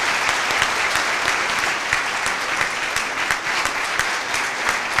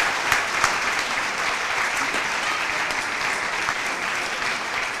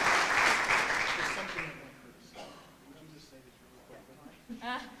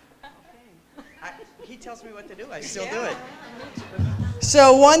 He tells me what to do, I still do it.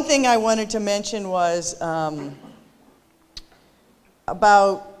 So one thing I wanted to mention was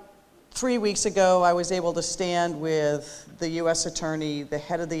about 3 weeks ago, I was able to stand with the U.S. Attorney, the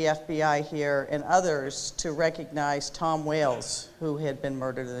head of the FBI here, and others to recognize Tom Wales, who had been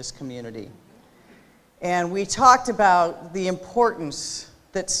murdered in this community. And we talked about the importance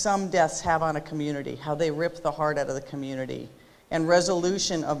that some deaths have on a community, how they rip the heart out of the community. And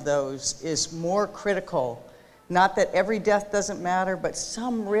resolution of those is more critical. Not that every death doesn't matter, but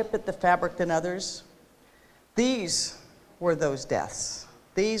some rip at the fabric than others. These were those deaths.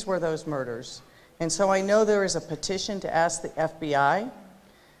 These were those murders. And so I know there is a petition to ask the FBI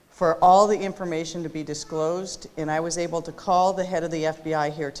for all the information to be disclosed, and I was able to call the head of the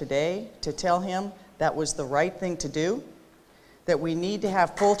FBI here today to tell him that was the right thing to do, that we need to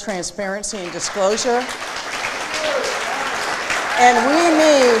have full transparency and disclosure. And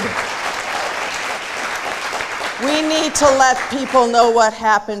we need to let people know what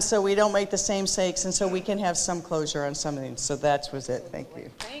happened so we don't make the same mistakes and so we can have some closure on some of these. So that was it. Thank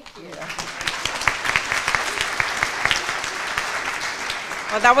you. Thank you.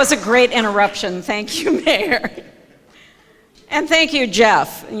 Well, that was a great interruption. Thank you, Mayor. And thank you,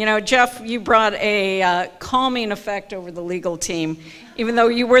 Jeff. You know, Jeff, you brought a calming effect over the legal team, even though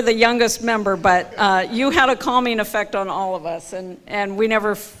you were the youngest member, but you had a calming effect on all of us, and we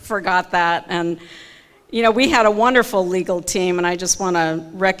never forgot that. And, you know, we had a wonderful legal team, and I just want to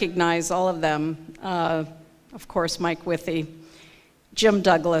recognize all of them. Of course, Mike Withy, Jim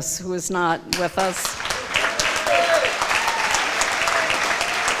Douglas, who is not with us.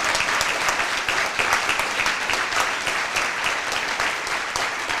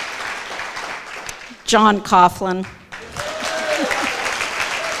 John Coughlin.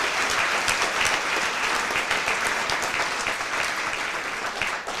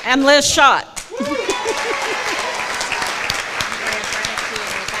 And Liz Schott.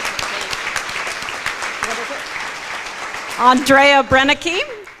 Andrea Brennicke,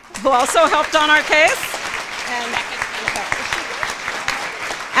 who also helped on our case.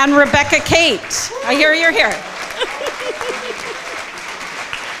 And Rebecca Kate. I hear you're here.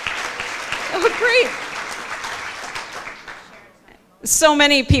 Oh, great. So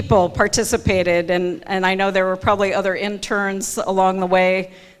many people participated, and I know there were probably other interns along the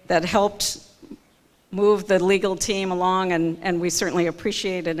way that helped move the legal team along, and we certainly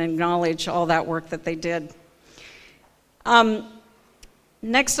appreciate and acknowledge all that work that they did.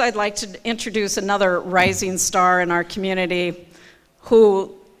 Next, I'd like to introduce another rising star in our community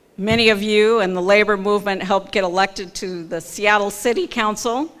who many of you and the labor movement helped get elected to the Seattle City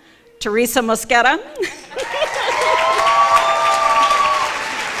Council, Teresa Mosqueda.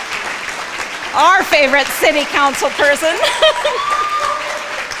 Our favorite city council person.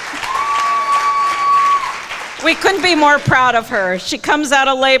 We couldn't be more proud of her. She comes out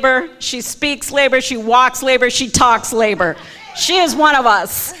of labor, she speaks labor, she walks labor, she talks labor. She is one of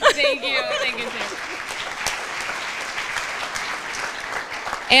us. Thank you, Tim.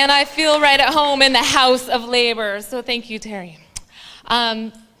 And I feel right at home in the house of labor, so thank you, Terry.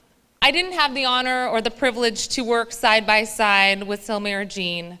 I didn't have the honor or the privilege to work side by side with Silme or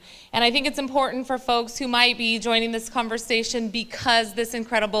Jean, and I think it's important for folks who might be joining this conversation because this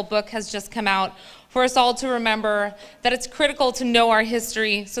incredible book has just come out for us all to remember that it's critical to know our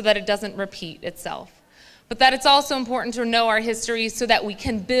history so that it doesn't repeat itself. But that it's also important to know our history so that we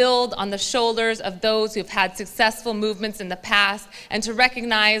can build on the shoulders of those who've had successful movements in the past, and to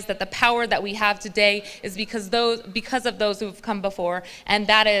recognize that the power that we have today is because of those who've come before, and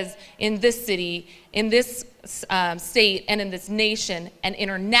that is in this city, in this state, and in this nation, and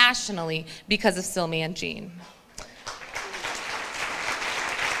internationally because of Silme and Jean.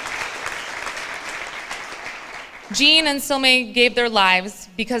 Jean and Silme gave their lives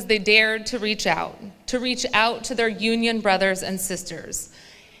because they dared to reach out to their union brothers and sisters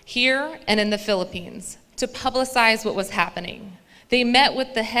here and in the Philippines, to publicize what was happening. They met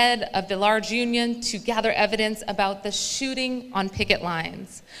with the head of the large union to gather evidence about the shooting on picket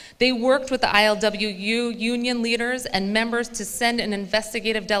lines. They worked with the ILWU union leaders and members to send an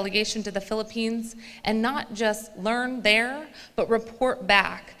investigative delegation to the Philippines and not just learn there, but report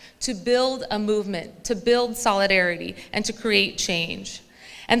back, to build a movement, to build solidarity, and to create change.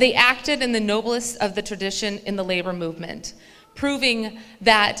 And they acted in the noblest of the tradition in the labor movement, proving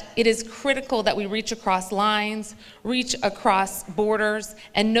that it is critical that we reach across lines, reach across borders,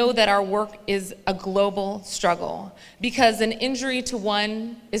 and know that our work is a global struggle, because an injury to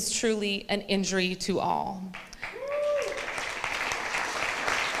one is truly an injury to all.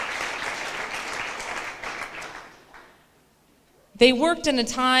 They worked in a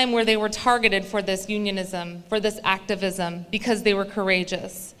time where they were targeted for this unionism, for this activism, because they were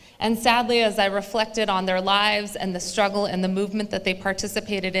courageous. And sadly, as I reflected on their lives and the struggle and the movement that they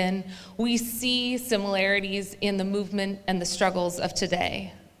participated in, we see similarities in the movement and the struggles of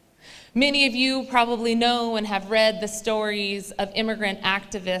today. Many of you probably know and have read the stories of immigrant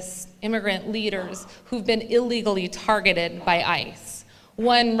activists, immigrant leaders who've been illegally targeted by ICE.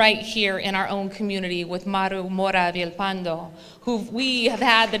 One right here in our own community with Maru Mora Vilpando, who we have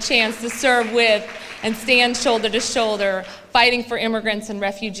had the chance to serve with and stand shoulder to shoulder, fighting for immigrants and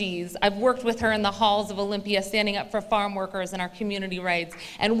refugees. I've worked with her in the halls of Olympia, standing up for farm workers and our community rights,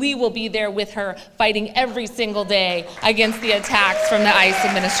 and we will be there with her, fighting every single day against the attacks from the ICE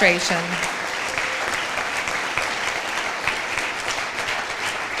administration.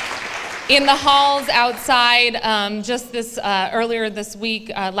 In the halls outside, just this earlier this week,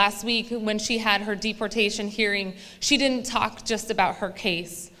 last week, when she had her deportation hearing, she didn't talk just about her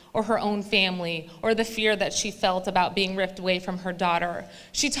case or her own family or the fear that she felt about being ripped away from her daughter.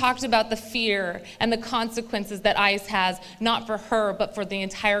 She talked about the fear and the consequences that ICE has, not for her, but for the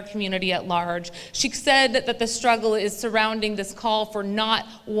entire community at large. She said that the struggle is surrounding this call for not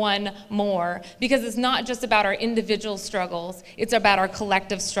one more, because it's not just about our individual struggles, it's about our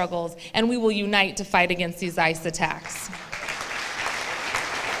collective struggles, and we will unite to fight against these ICE attacks.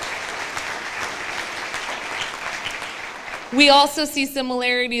 We also see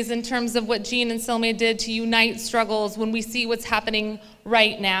similarities in terms of what Jean and Silme did to unite struggles when we see what's happening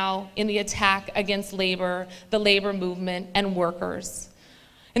right now in the attack against labor, the labor movement, and workers.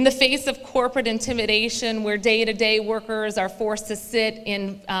 In the face of corporate intimidation, where day-to-day workers are forced to sit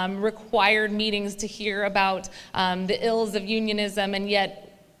in required meetings to hear about the ills of unionism, and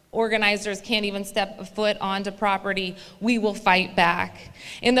yet organizers can't even step a foot onto property, we will fight back.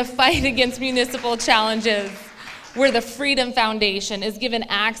 In the fight against municipal challenges, where the Freedom Foundation is given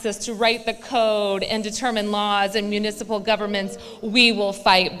access to write the code and determine laws in municipal governments, we will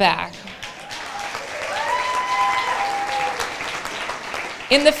fight back.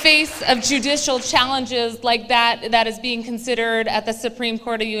 In the face of judicial challenges like that is being considered at the Supreme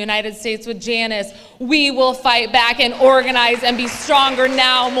Court of the United States with Janice, we will fight back and organize and be stronger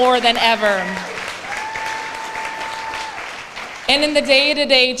now more than ever. And in the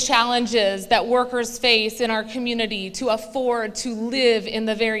day-to-day challenges that workers face in our community to afford to live in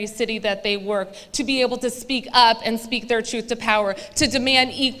the very city that they work, to be able to speak up and speak their truth to power, to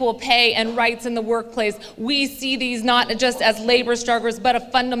demand equal pay and rights in the workplace, we see these not just as labor struggles, but a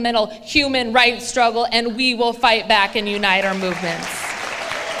fundamental human rights struggle, and we will fight back and unite our movements.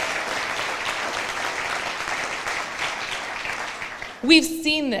 We've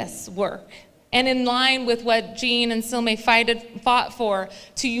seen this work. And in line with what Jean and Silme fought for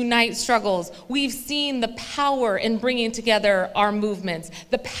to unite struggles, we've seen the power in bringing together our movements,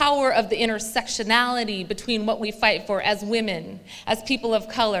 the power of the intersectionality between what we fight for as women, as people of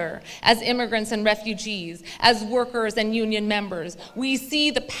color, as immigrants and refugees, as workers and union members. We see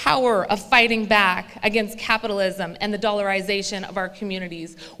the power of fighting back against capitalism and the dollarization of our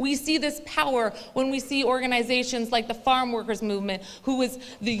communities. We see this power when we see organizations like the farm workers movement, who was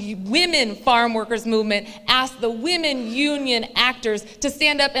the women farm workers movement, asked the women union actors to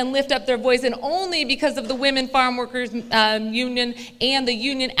stand up and lift up their voice, and only because of the women farm workers union and the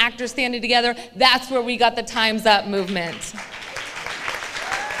union actors standing together, that's where we got the Time's Up movement.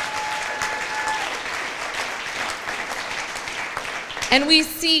 And we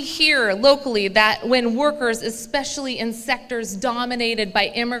see here locally that when workers, especially in sectors dominated by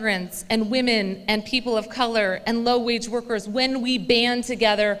immigrants and women and people of color and low-wage workers, when we band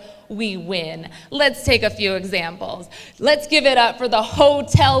together, we win. Let's take a few examples. Let's give it up for the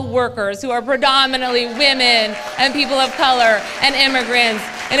hotel workers, who are predominantly women and people of color and immigrants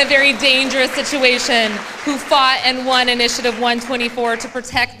in a very dangerous situation, who fought and won Initiative 124 to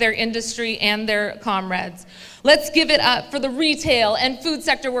protect their industry and their comrades. Let's give it up for the retail and food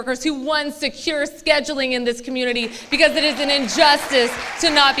sector workers who won secure scheduling in this community, because it is an injustice to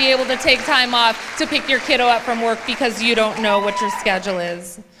not be able to take time off to pick your kiddo up from work because you don't know what your schedule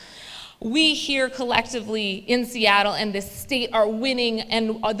is. We here collectively in Seattle and this state are winning,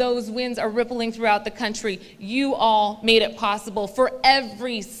 and those wins are rippling throughout the country. You all made it possible for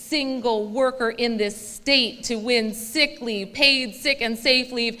every single worker in this state to win sick leave, paid sick and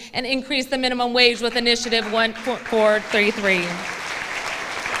safe leave, and increase the minimum wage with Initiative 1433.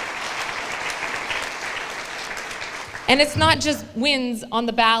 And it's not just wins on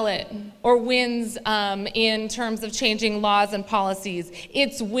the ballot or wins in terms of changing laws and policies.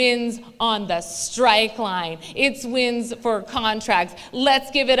 It's wins on the strike line. It's wins for contracts.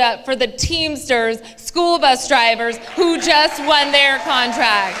 Let's give it up for the Teamsters, school bus drivers, who just won their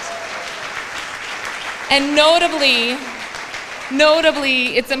contract. And notably,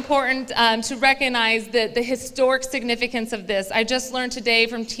 it's important to recognize the historic significance of this. I just learned today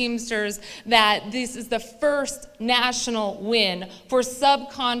from Teamsters that this is the first national win for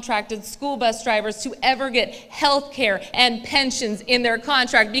subcontracted school bus drivers to ever get health care and pensions in their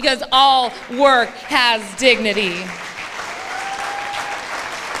contract, because all work has dignity.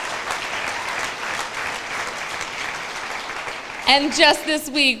 And just this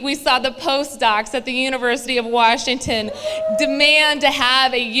week, we saw the postdocs at the University of Washington demand to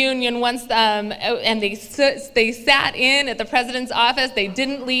have a union once, and they sat in at the president's office. They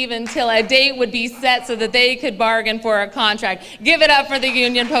didn't leave until a date would be set so that they could bargain for a contract. Give it up for the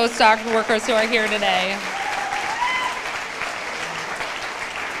union postdoc workers who are here today.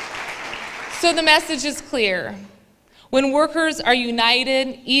 So the message is clear. When workers are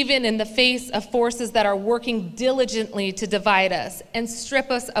united, even in the face of forces that are working diligently to divide us and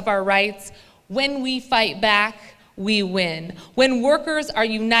strip us of our rights, when we fight back, we win. When workers are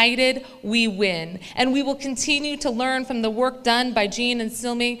united, we win. And we will continue to learn from the work done by Jean and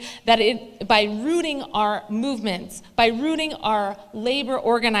Silme that by rooting our movements, by rooting our labor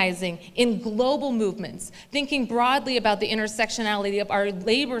organizing in global movements, thinking broadly about the intersectionality of our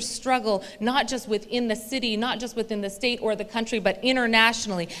labor struggle, not just within the city, not just within the state or the country, but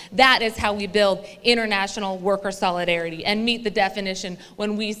internationally. That is how we build international worker solidarity and meet the definition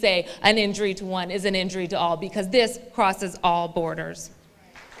when we say an injury to one is an injury to all, because this crosses all borders.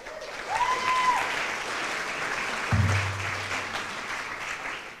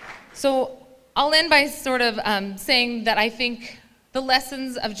 So I'll end by sort of saying that I think the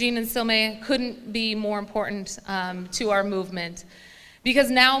lessons of Jean and Silme couldn't be more important to our movement, because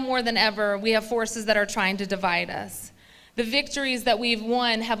now more than ever we have forces that are trying to divide us. The victories that we've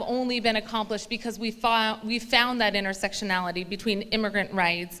won have only been accomplished because we found that intersectionality between immigrant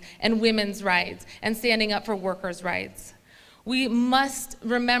rights and women's rights and standing up for workers' rights. We must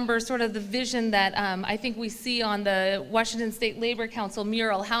remember sort of the vision that I think we see on the Washington State Labor Council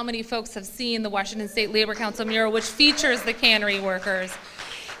mural. How many folks have seen the Washington State Labor Council mural, which features the cannery workers?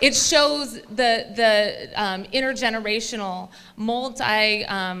 It shows the intergenerational,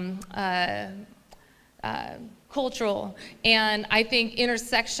 cultural, and I think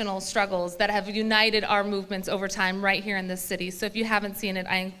intersectional struggles that have united our movements over time right here in this city. So if you haven't seen it,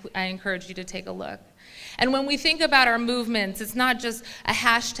 I encourage you to take a look. And when we think about our movements, it's not just a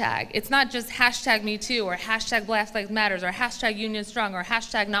hashtag. It's not just hashtag Me Too or hashtag Black Lives Matters or hashtag Union Strong or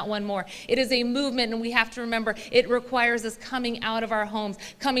hashtag Not One More. It is a movement, and we have to remember it requires us coming out of our homes,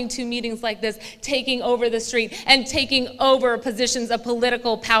 coming to meetings like this, taking over the street, and taking over positions of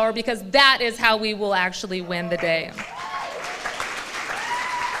political power, because that is how we will actually win the day.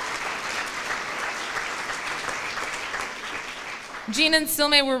 Jean and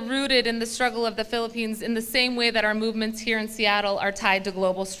Silme were rooted in the struggle of the Philippines in the same way that our movements here in Seattle are tied to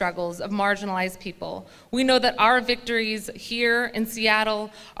global struggles of marginalized people. We know that our victories here in Seattle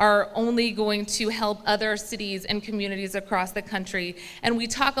are only going to help other cities and communities across the country. And we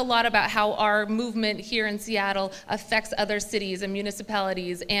talk a lot about how our movement here in Seattle affects other cities and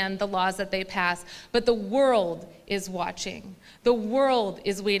municipalities and the laws that they pass. But the world is watching. The world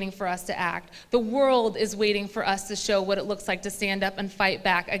is waiting for us to act. The world is waiting for us to show what it looks like to stand up and fight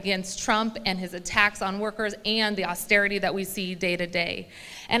back against Trump and his attacks on workers and the austerity that we see day to day.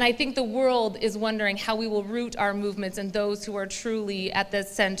 And I think the world is wondering how we will root our movements and those who are truly at the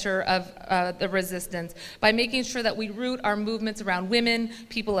center of the resistance by making sure that we root our movements around women,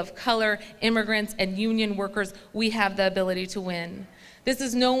 people of color, immigrants, and union workers. We have the ability to win. This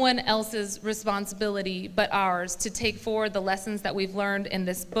is no one else's responsibility but ours to take forward the lessons that we've learned in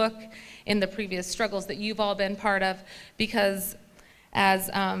this book, in the previous struggles that you've all been part of, because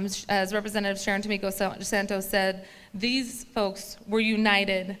as Representative Sharon Tomiko Santos said, these folks were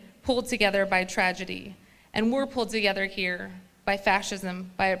united, pulled together by tragedy, and we're pulled together here by fascism,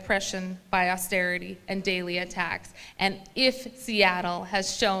 by oppression, by austerity, and daily attacks. And if Seattle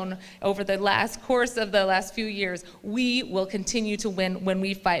has shown over the course of the last few years, we will continue to win when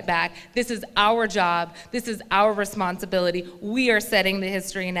we fight back. This is our job. This is our responsibility. We are setting the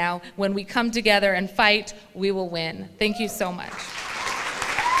history now. When we come together and fight, we will win. Thank you so much.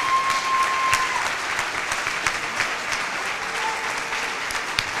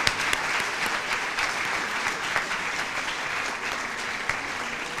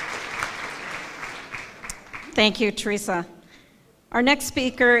 Thank you, Teresa. Our next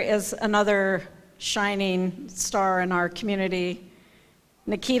speaker is another shining star in our community,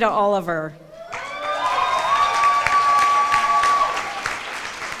 Nikita Oliver.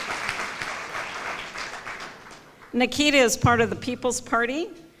 Nikita is part of the People's Party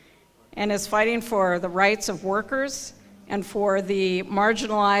and is fighting for the rights of workers and for the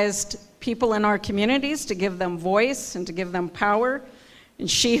marginalized people in our communities, to give them voice and to give them power. And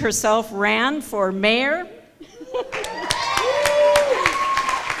she herself ran for mayor.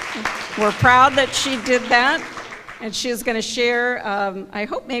 We're proud that she did that, and she is going to share, I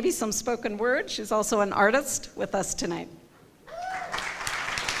hope, maybe some spoken word. She's also an artist with us tonight.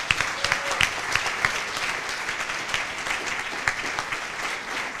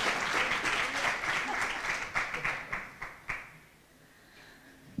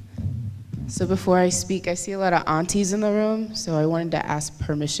 So before I speak, I see a lot of aunties in the room, so I wanted to ask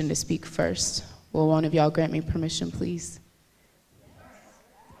permission to speak first. Will one of y'all grant me permission, please?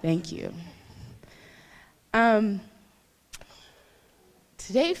 Thank you.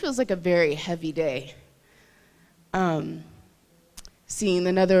 Today feels like a very heavy day. Seeing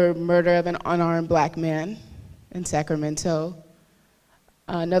another murder of an unarmed black man in Sacramento,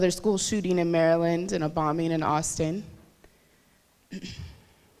 another school shooting in Maryland, and a bombing in Austin. I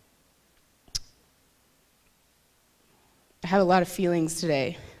have a lot of feelings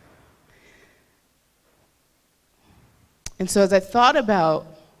today. And so as I thought about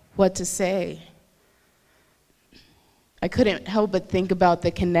what to say, I couldn't help but think about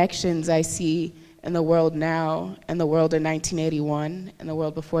the connections I see in the world now, and the world in 1981, and the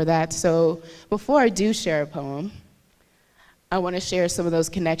world before that. So before I do share a poem, I want to share some of those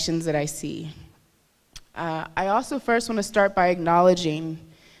connections that I see. I also first want to start by acknowledging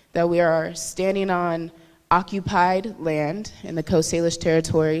that we are standing on occupied land in the Coast Salish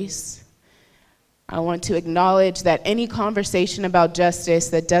territories. I want to acknowledge that any conversation about justice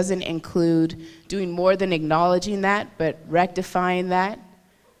that doesn't include doing more than acknowledging that, but rectifying that,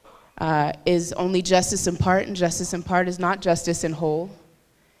 is only justice in part, and justice in part is not justice in whole.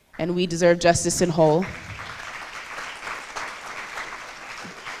 And we deserve justice in whole.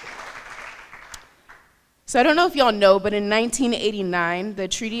 So I don't know if y'all know, but in 1989, the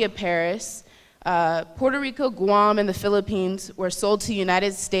Treaty of Paris, Puerto Rico, Guam, and the Philippines were sold to the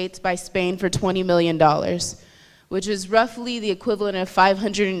United States by Spain for $20 million, which is roughly the equivalent of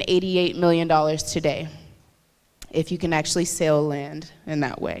 $588 million today, if you can actually sell land in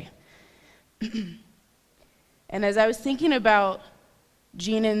that way. And as I was thinking about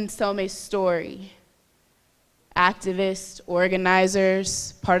Jean and Silme's story, activists,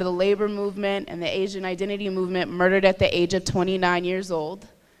 organizers, part of the labor movement and the Asian identity movement murdered at the age of 29 years old,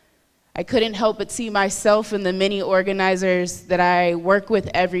 I couldn't help but see myself in the many organizers that I work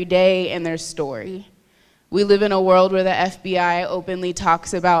with every day and their story. We live in a world where the FBI openly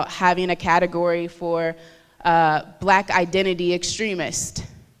talks about having a category for black identity extremist.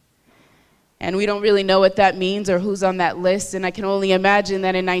 And we don't really know what that means or who's on that list, and I can only imagine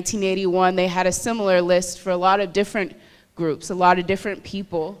that in 1981 they had a similar list for a lot of different groups, a lot of different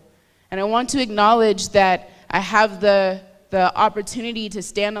people. And I want to acknowledge that I have the opportunity to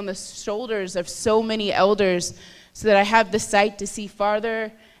stand on the shoulders of so many elders so that I have the sight to see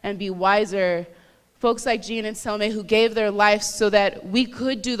farther and be wiser. Folks like Jean and Silme who gave their lives so that we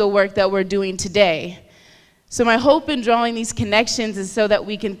could do the work that we're doing today. So my hope in drawing these connections is so that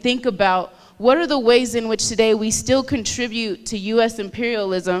we can think about what are the ways in which today we still contribute to US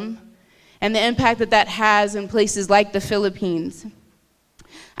imperialism and the impact that that has in places like the Philippines.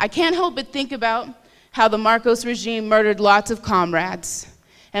 I can't help but think about how the Marcos regime murdered lots of comrades.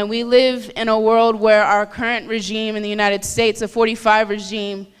 And we live in a world where our current regime in the United States, the 45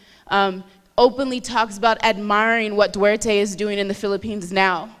 regime, openly talks about admiring what Duarte is doing in the Philippines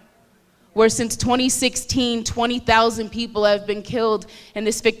now, where since 2016, 20,000 people have been killed in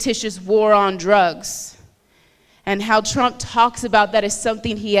this fictitious war on drugs. And how Trump talks about that as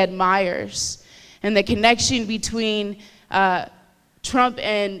something he admires. And the connection between Trump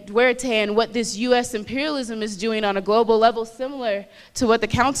and Duarte and what this US imperialism is doing on a global level, similar to what the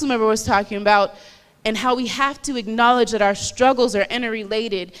council member was talking about, and how we have to acknowledge that our struggles are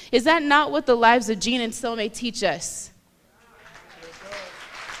interrelated. Is that not what the lives of Jean and Silme teach us?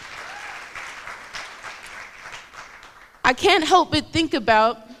 I can't help but think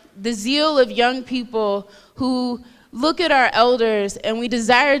about the zeal of young people who look at our elders and we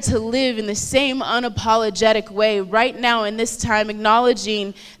desire to live in the same unapologetic way right now in this time,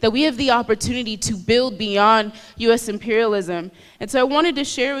 acknowledging that we have the opportunity to build beyond US imperialism. And so I wanted to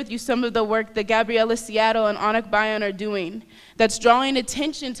share with you some of the work that Gabriela Seattle and Anak Bayan are doing that's drawing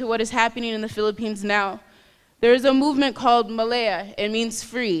attention to what is happening in the Philippines now. There is a movement called Malaya. It means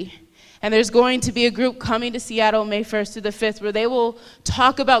free. And there's going to be a group coming to Seattle May 1st through the 5th where they will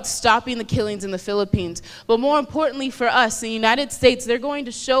talk about stopping the killings in the Philippines. But more importantly for us, in the United States, they're going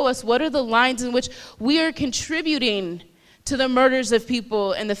to show us what are the lines in which we are contributing to the murders of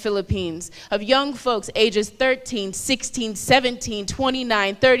people in the Philippines, of young folks ages 13, 16, 17,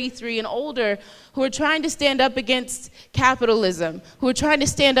 29, 33, and older who are trying to stand up against capitalism, who are trying to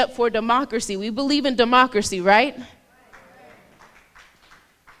stand up for democracy. We believe in democracy, right?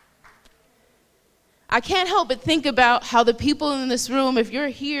 I can't help but think about how the people in this room, if you're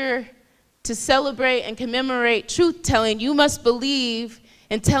here to celebrate and commemorate truth-telling, you must believe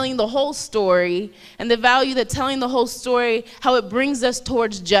in telling the whole story and the value that telling the whole story, how it brings us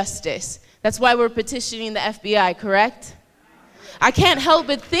towards justice. That's why we're petitioning the FBI, correct? I can't help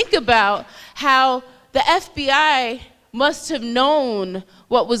but think about how the FBI must have known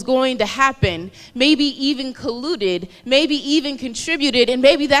what was going to happen, maybe even colluded, maybe even contributed, and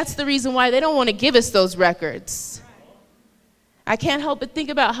maybe that's the reason why they don't want to give us those records. I can't help but think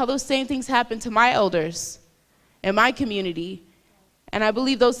about how those same things happen to my elders in my community, and I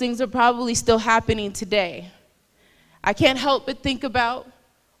believe those things are probably still happening today. I can't help but think about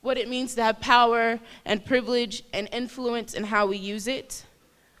what it means to have power and privilege and influence and how we use it,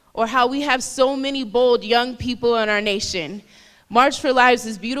 or how we have so many bold young people in our nation. March for Lives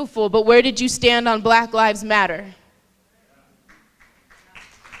is beautiful, but where did you stand on Black Lives Matter?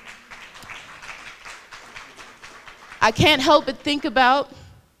 I can't help but think about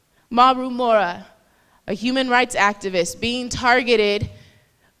Maru Mora, a human rights activist, being targeted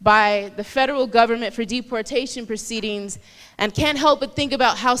by the federal government for deportation proceedings, and can't help but think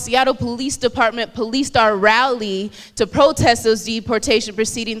about how Seattle Police Department policed our rally to protest those deportation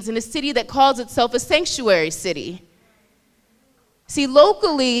proceedings in a city that calls itself a sanctuary city. See,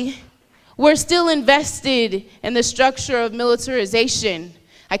 locally, we're still invested in the structure of militarization.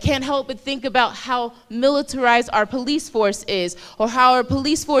 I can't help but think about how militarized our police force is, or how our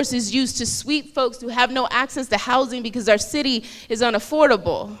police force is used to sweep folks who have no access to housing because our city is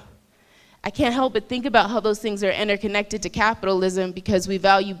unaffordable. I can't help but think about how those things are interconnected to capitalism, because we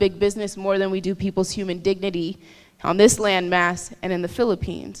value big business more than we do people's human dignity on this landmass and in the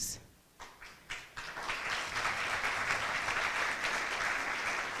Philippines.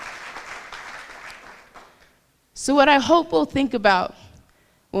 So what I hope we'll think about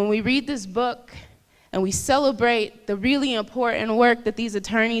when we read this book and we celebrate the really important work that these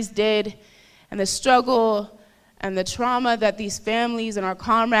attorneys did, and the struggle and the trauma that these families and our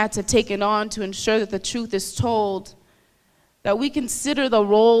comrades have taken on to ensure that the truth is told, that we consider the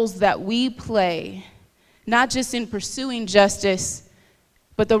roles that we play, not just in pursuing justice,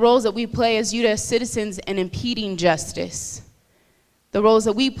 but the roles that we play as U.S. citizens in impeding justice. The roles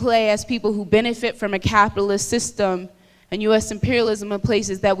that we play as people who benefit from a capitalist system and U.S. imperialism in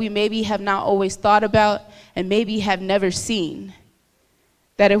places that we maybe have not always thought about and maybe have never seen.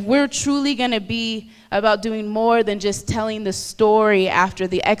 That if we're truly going to be about doing more than just telling the story after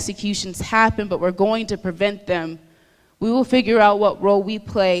the executions happen, but we're going to prevent them, we will figure out what role we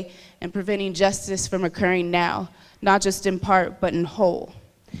play in preventing justice from occurring now, not just in part, but in whole.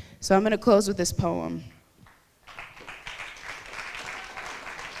 So I'm going to close with this poem.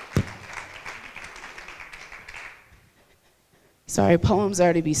 Sorry, poems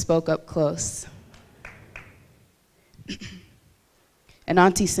are to be spoke up close. And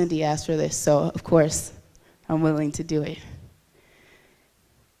Auntie Cindy asked for this, so of course, I'm willing to do it.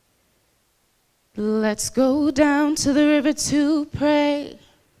 Let's go down to the river to pray,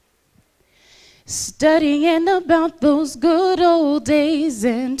 studying about those good old days,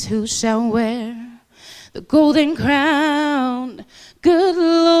 and who shall wear the golden crown. Good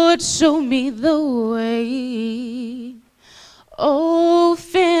Lord, show me the way. Oh,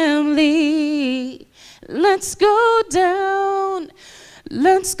 family, let's go down.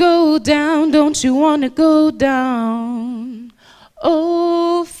 Let's go down. Don't you want to go down?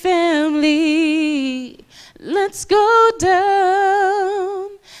 Oh, family, let's go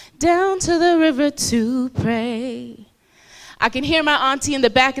down, down to the river to pray. I can hear my auntie in the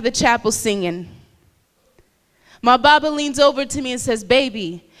back of the chapel singing. My Baba leans over to me and says,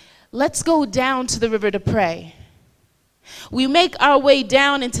 baby, let's go down to the river to pray. We make our way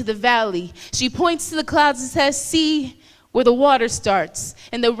down into the valley. She points to the clouds and says, see where the water starts,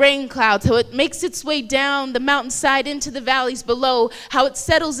 and the rain clouds, how it makes its way down the mountainside into the valleys below, how it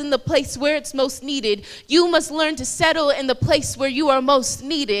settles in the place where it's most needed. You must learn to settle in the place where you are most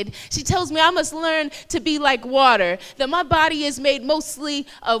needed. She tells me I must learn to be like water, that my body is made mostly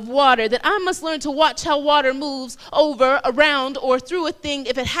of water, that I must learn to watch how water moves over, around, or through a thing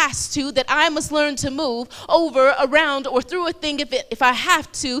if it has to, that I must learn to move over, around, or through a thing if I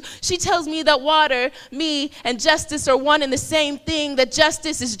have to. She tells me that water, me, and justice are one and the same thing, that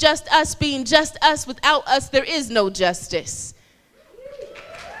justice is just us being just us. Without us, there is no justice.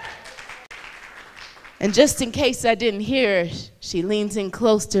 And just in case I didn't hear, she leans in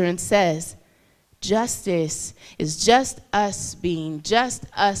closer and says, justice is just us being just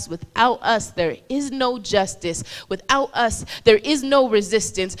us. Without us, there is no justice. Without us, there is no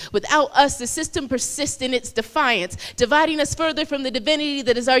resistance. Without us, the system persists in its defiance, dividing us further from the divinity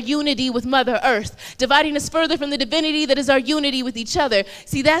that is our unity with Mother Earth, dividing us further from the divinity that is our unity with each other.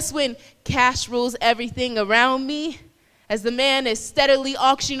 See, that's when cash rules everything around me, as the man is steadily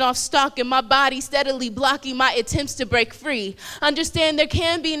auctioning off stock and my body steadily blocking my attempts to break free. Understand there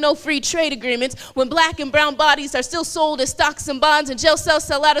can be no free trade agreements when black and brown bodies are still sold as stocks and bonds, and jail cells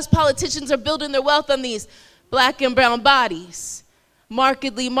sell out as politicians are building their wealth on these black and brown bodies.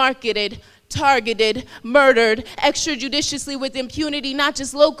 Markedly marketed, targeted, murdered, extrajudiciously with impunity, not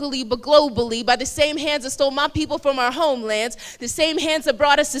just locally, but globally, by the same hands that stole my people from our homelands, the same hands that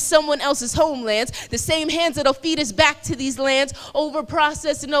brought us to someone else's homelands, the same hands that'll feed us back to these lands,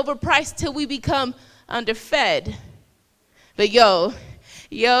 overprocessed and overpriced till we become underfed. But yo,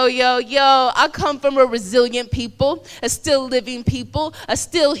 I come from a resilient people, a still living people, a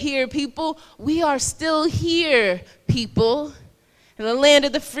still here people. We are still here, people. In the land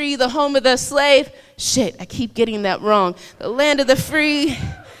of the free, the home of the slave. Shit, I keep getting that wrong. The land of the free,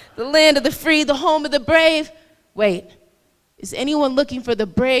 the home of the brave. Wait, is anyone looking for the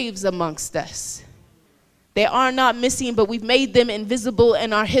braves amongst us? They are not missing, but we've made them invisible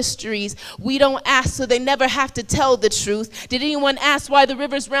in our histories. We don't ask, so they never have to tell the truth. Did anyone ask why the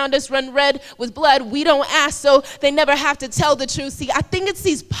rivers round us run red with blood? We don't ask, so they never have to tell the truth. See, I think it's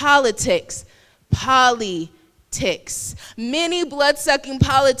these politics. Many blood-sucking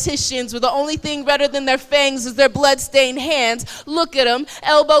politicians where the only thing redder than their fangs is their blood-stained hands. Look at them,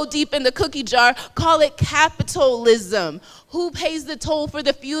 elbow deep in the cookie jar. Call it capitalism. Who pays the toll for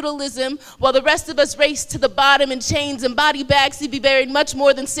the feudalism while the rest of us race to the bottom in chains and body bags to be buried much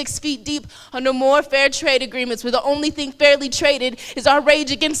more than 6 feet deep under more fair trade agreements where the only thing fairly traded is our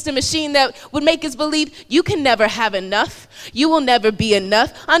rage against a machine that would make us believe you can never have enough. You will never be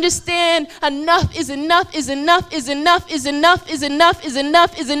enough. Understand, enough is enough is enough is enough is enough is enough is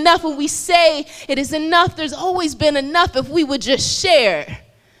enough is enough. When we say it is enough, there's always been enough if we would just share.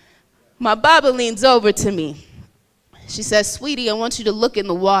 My Baba leans over to me. She says, sweetie, I want you to look in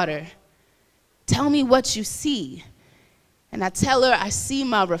the water. Tell me what you see. And I tell her, I see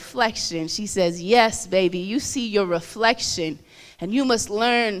my reflection. She says, yes, baby, you see your reflection. And you must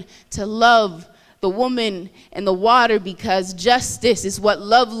learn to love the woman in the water because justice is what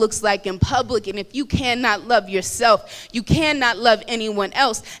love looks like in public. And if you cannot love yourself, you cannot love anyone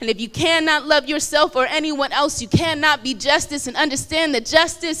else. And if you cannot love yourself or anyone else, you cannot be justice. And understand that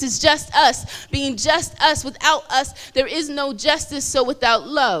justice is just us. Being just us, without us, there is no justice. So without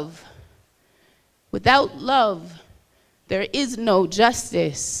love, there is no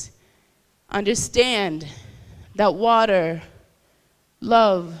justice. Understand that water,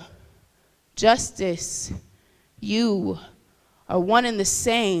 love, justice, you are one and the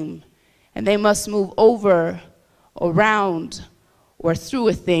same, and they must move over, around, or through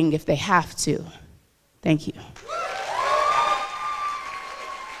a thing if they have to. Thank you.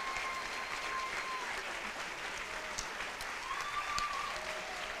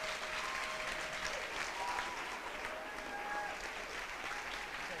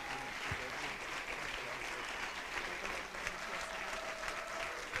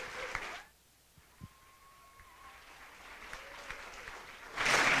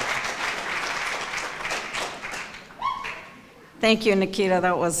 Thank you, Nikita.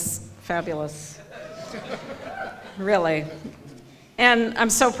 That was fabulous. Really. And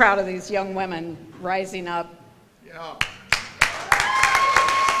I'm so proud of these young women rising up. Yeah.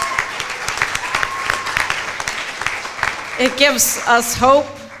 It gives us hope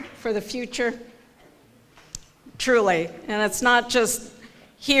for the future, truly. And it's not just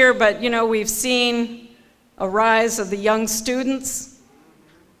here, but we've seen a rise of the young students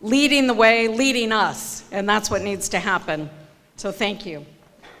leading the way, leading us, and that's what needs to happen. So thank you.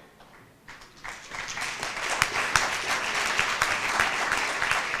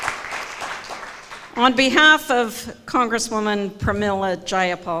 On behalf of Congresswoman Pramila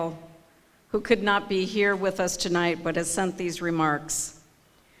Jayapal, who could not be here with us tonight but has sent these remarks,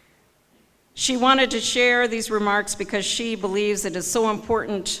 she wanted to share these remarks because she believes it is so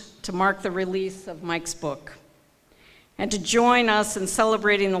important to mark the release of Mike's book and to join us in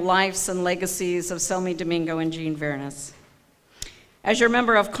celebrating the lives and legacies of Silme Domingo and Jean Viernes. As your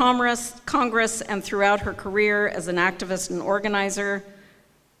member of Congress and throughout her career as an activist and organizer,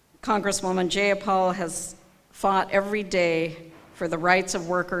 Congresswoman Jayapal has fought every day for the rights of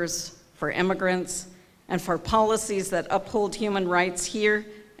workers, for immigrants, and for policies that uphold human rights here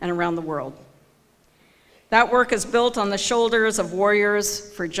and around the world. That work is built on the shoulders of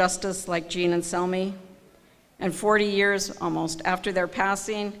warriors for justice like Jean and Silme. And 40 years almost after their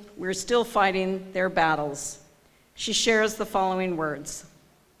passing, we're still fighting their battles. She shares the following words.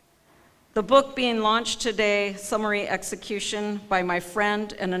 The book being launched today, Summary Execution, by my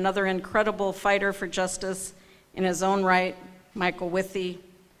friend and another incredible fighter for justice in his own right, Michael Withey,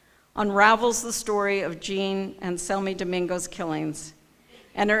 unravels the story of Jean and Silme Domingo's killings.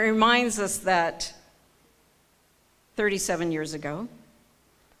 And it reminds us that 37 years ago,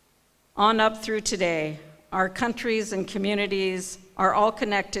 on up through today, our countries and communities are all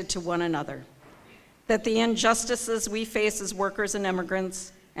connected to one another, that the injustices we face as workers and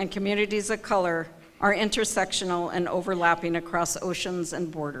immigrants and communities of color are intersectional and overlapping across oceans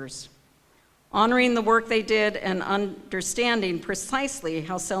and borders. Honoring the work they did and understanding precisely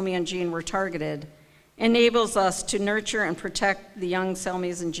how Silme and Jean were targeted enables us to nurture and protect the young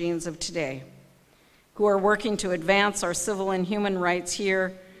Silmes and Jeans of today, who are working to advance our civil and human rights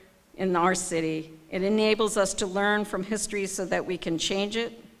here in our city. It enables us to learn from history so that we can change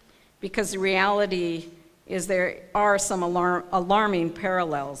it, because the reality is there are some alarming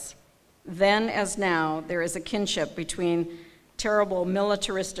parallels. Then as now, there is a kinship between terrible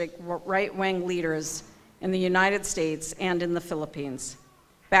militaristic right-wing leaders in the United States and in the Philippines.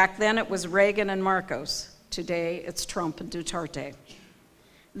 Back then it was Reagan and Marcos. Today it's Trump and Duterte.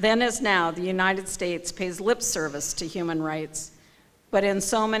 Then as now, the United States pays lip service to human rights, but in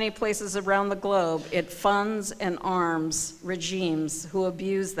so many places around the globe, it funds and arms regimes who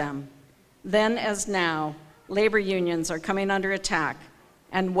abuse them. Then as now, labor unions are coming under attack,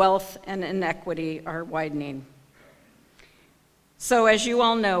 and wealth and inequity are widening. So as you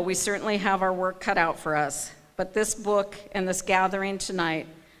all know, we certainly have our work cut out for us, but this book and this gathering tonight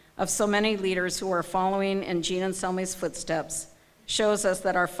of so many leaders who are following in Jean and Silme's footsteps shows us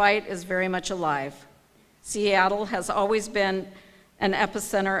that our fight is very much alive. Seattle has always been an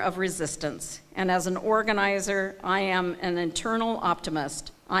epicenter of resistance, and as an organizer, I am an internal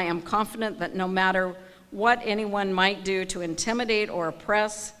optimist. I am confident that no matter what anyone might do to intimidate or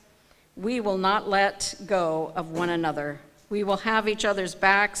oppress, we will not let go of one another. We will have each other's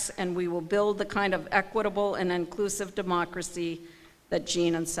backs, and we will build the kind of equitable and inclusive democracy that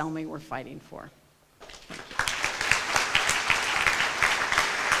Jean and Silme were fighting for.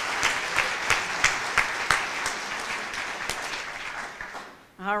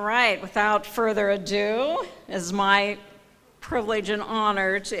 All right, without further ado, it is my privilege and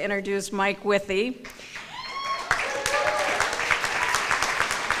honor to introduce Mike Withey.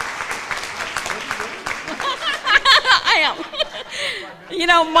 You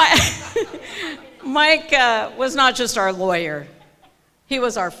know, Mike was not just our lawyer. He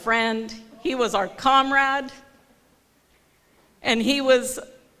was our friend. He was our comrade. And he was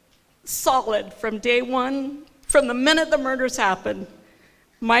solid from day one. From the minute the murders happened,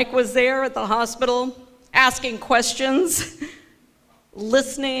 Mike was there at the hospital asking questions,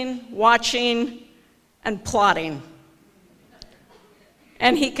 listening, watching, and plotting.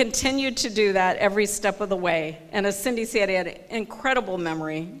 And he continued to do that every step of the way. And as Cindy said, he had an incredible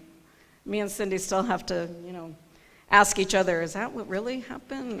memory. Me and Cindy still have to, ask each other, is that what really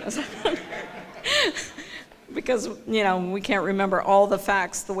happened? Because, we can't remember all the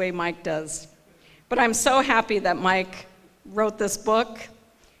facts the way Mike does. But I'm so happy that Mike wrote this book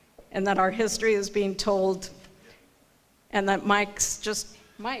and that our history is being told and that Mike's just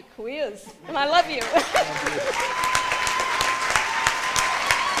Mike, who he is. And I love you.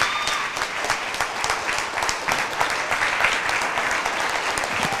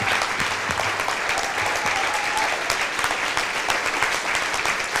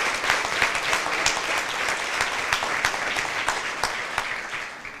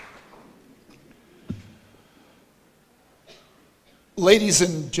 Ladies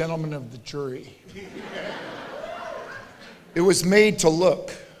and gentlemen of the jury, it was made to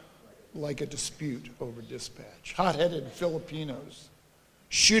look like a dispute over dispatch. Hot-headed Filipinos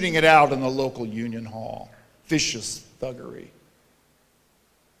shooting it out in the local union hall. Vicious thuggery.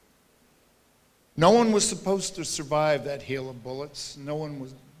 No one was supposed to survive that hail of bullets. No one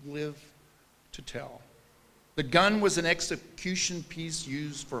would live to tell. The gun was an execution piece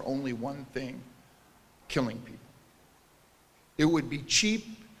used for only one thing: killing people. It would be cheap,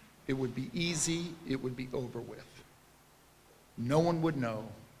 it would be easy, it would be over with. No one would know,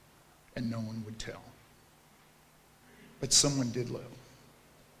 and no one would tell. But someone did live.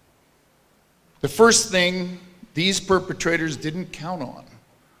 The first thing these perpetrators didn't count on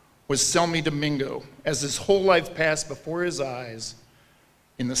was Silme Domingo, as his whole life passed before his eyes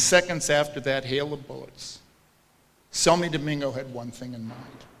in the seconds after that hail of bullets. Silme Domingo had one thing in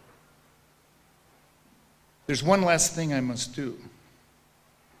mind. There's one last thing I must do.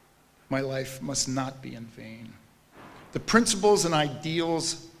 My life must not be in vain. The principles and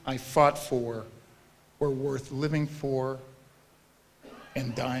ideals I fought for were worth living for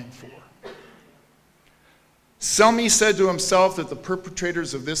and dying for. Silme said to himself that the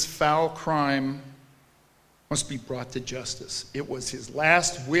perpetrators of this foul crime must be brought to justice. It was his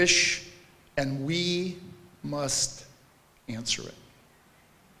last wish, and we must answer it.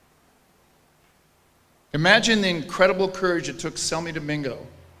 Imagine the incredible courage it took Silme Domingo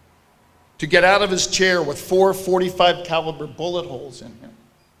to get out of his chair with 4 .45 caliber bullet holes in him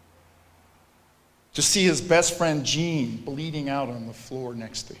to see his best friend Gene bleeding out on the floor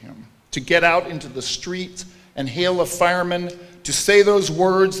next to him, to get out into the street and hail a fireman, to say those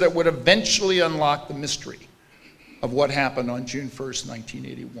words that would eventually unlock the mystery of what happened on June 1st,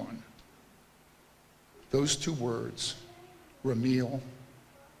 1981. Those two words, Ramil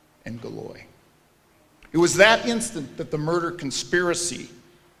and Galoy. It was that instant that the murder conspiracy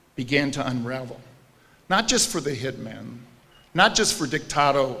began to unravel. Not just for the hitmen, not just for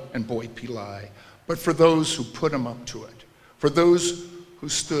Dictato and Boy Pillai, but for those who put him up to it, for those who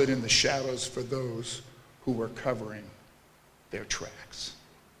stood in the shadows, for those who were covering their tracks.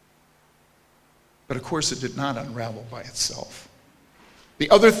 But of course, it did not unravel by itself. The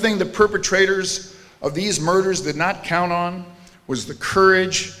other thing the perpetrators of these murders did not count on was the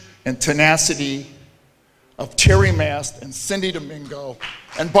courage and tenacity of Terry Mast and Silme Domingo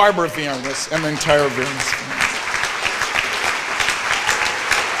and Barbara Viernes and the entire Viernes family.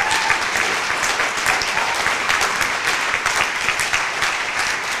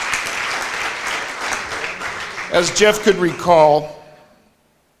 As Jeff could recall,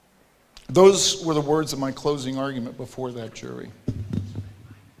 those were the words of my closing argument before that jury.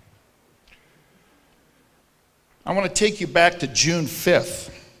 I want to take you back to June 5th,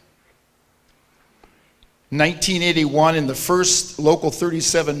 1981, in the first Local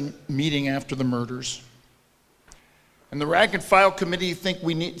 37 meeting after the murders. And the Rank and File Committee think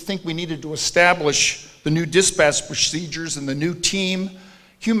we needed to establish the new dispatch procedures and the new team. Can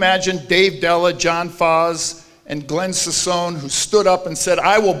you imagine Dave Della, John Foz, and Glenn Sassone, who stood up and said,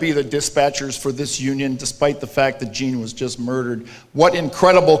 I will be the dispatchers for this union, despite the fact that Gene was just murdered. What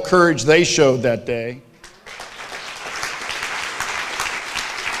incredible courage they showed that day.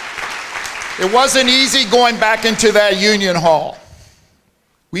 It wasn't easy going back into that union hall.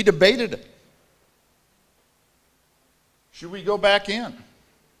 We debated it. Should we go back in?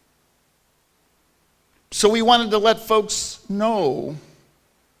 So we wanted to let folks know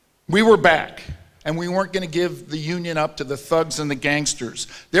we were back. And we weren't going to give the union up to the thugs and the gangsters.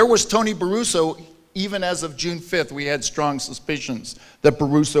 There was Tony Barruso. Even as of June 5th, we had strong suspicions that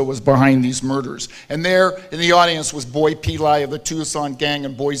Barruso was behind these murders. And there in the audience was Boy Pillai of the Tucson Gang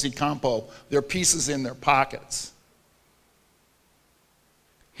and Boise Campo, their pieces in their pockets.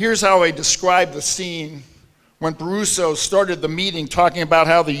 Here's how I describe the scene when Barruso started the meeting, talking about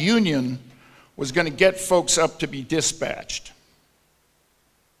how the union was going to get folks up to be dispatched.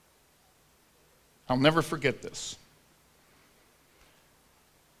 I'll never forget this.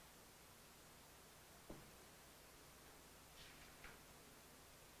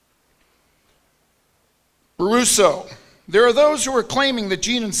 Barruso, there are those who are claiming that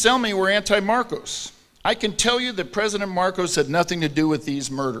Gene and Silme were anti-Marcos. I can tell you that President Marcos had nothing to do with these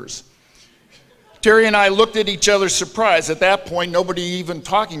murders. Terry and I looked at each other surprised. At that point, nobody even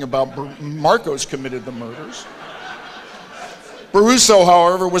talking about Marcos committed the murders. Barruso,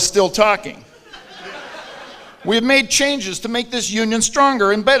 however, was still talking. We have made changes to make this union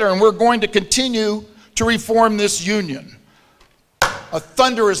stronger and better, and we're going to continue to reform this union. A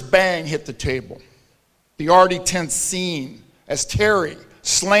thunderous bang hit the table. The already tense scene as Terry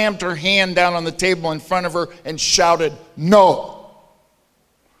slammed her hand down on the table in front of her and shouted, "No!"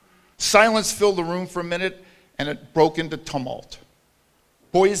 Silence filled the room for a minute, and it broke into tumult.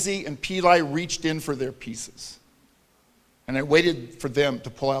 Boise and Pillai reached in for their pieces, and I waited for them to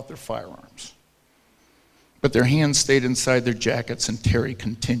pull out their firearms. But their hands stayed inside their jackets, and Terry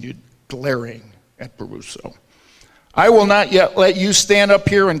continued glaring at Barruso. I will not yet let you stand up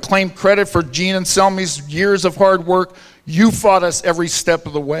here and claim credit for Gene and Silme's years of hard work. You fought us every step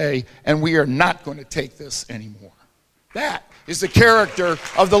of the way, and we are not going to take this anymore. That is the character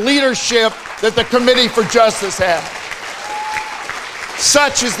of the leadership that the Committee for Justice had.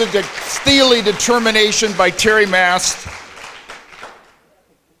 Such is the steely determination by Terry Mast,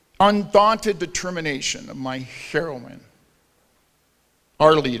 undaunted determination of my heroine,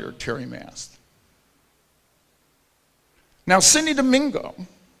 our leader, Terry Mast. Now, Silme Domingo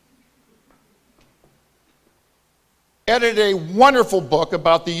edited a wonderful book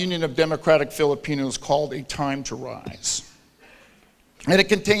about the Union of Democratic Filipinos called A Time to Rise. And it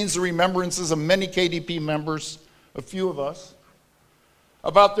contains the remembrances of many KDP members, a few of us,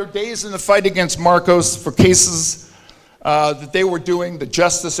 about their days in the fight against Marcos for cases that they were doing, the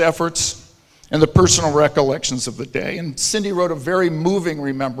justice efforts, and the personal recollections of the day. And Cindy wrote a very moving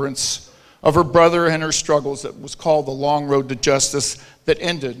remembrance of her brother and her struggles that was called The Long Road to Justice, that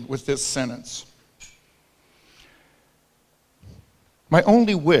ended with this sentence. My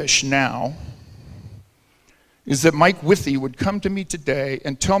only wish now is that Mike Withey would come to me today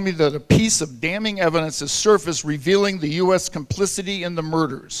and tell me that a piece of damning evidence has surfaced revealing the U.S. complicity in the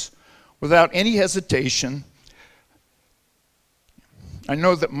murders. without any hesitation, I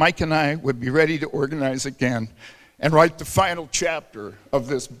know that Mike and I would be ready to organize again and write the final chapter of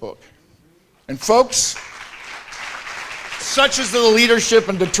this book. And folks, such is the leadership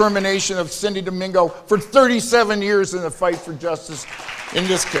and determination of Silme Domingo for 37 years in the fight for justice in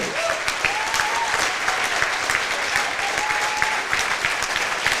this case.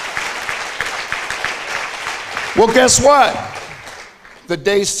 Well, guess what? The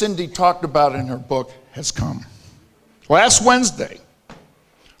day Cindy talked about in her book has come. Last Wednesday,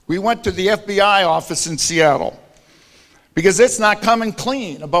 we went to the FBI office in Seattle because it's not coming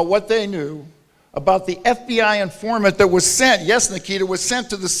clean about what they knew about the FBI informant that was sent, yes, Nikita, was sent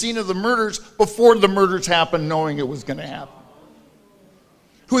to the scene of the murders before the murders happened, knowing it was going to happen.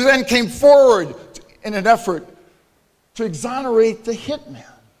 Who then came forward in an effort to exonerate the hitman,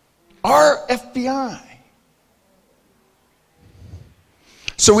 our FBI.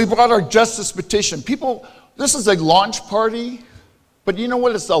 So we brought our justice petition. People, this is a launch party, but you know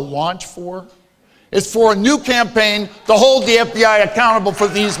what it's a launch for? It's for a new campaign to hold the FBI accountable for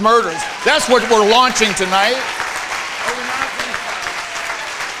these murders. That's what we're launching tonight.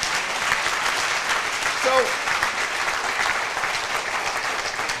 So,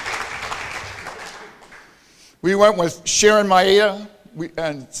 we went with Sharon Maeda,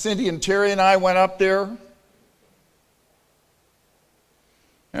 and Cindy and Terry and I went up there.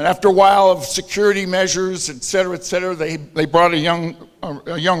 And after a while of security measures, et cetera, they brought a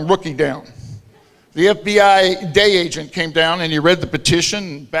young rookie down. The FBI day agent came down and he read the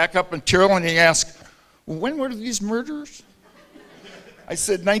petition, backup material, and he asked, well, when were these murders? I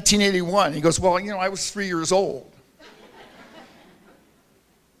said, 1981. He goes, well, you know, I was 3 years old.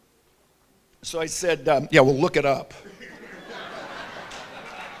 So I said, yeah, well, look it up.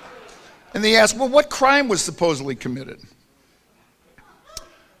 And they asked, well, what crime was supposedly committed?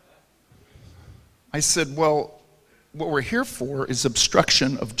 I said, well, what we're here for is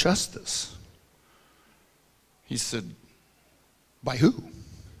obstruction of justice. He said, by who?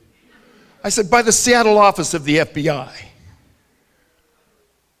 I said, by the Seattle office of the FBI.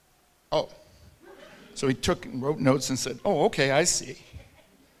 Oh. So he took and wrote notes and said, oh, okay, I see.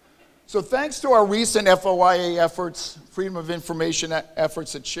 So thanks to our recent FOIA efforts, Freedom of Information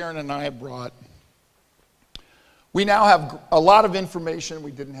efforts that Sharon and I have brought, we now have a lot of information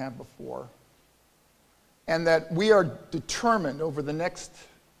we didn't have before. And that we are determined over the next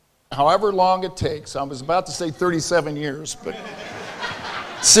however long it takes. I was about to say 37 years, but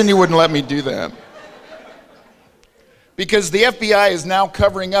Cindy wouldn't let me do that. Because the FBI is now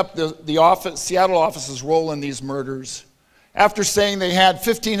covering up the Seattle office's role in these murders. After saying they had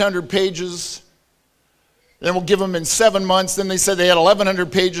 1,500 pages, then we'll give them in 7 months. Then they said they had 1,100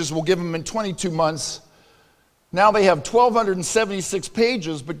 pages, we'll give them in 22 months. Now they have 1,276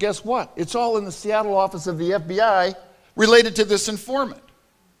 pages, but guess what? It's all in the Seattle office of the FBI related to this informant.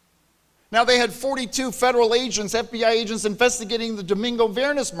 Now they had 42 federal agents, FBI agents, investigating the Domingo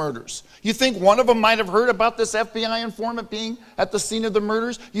Viernes murders. You think one of them might have heard about this FBI informant being at the scene of the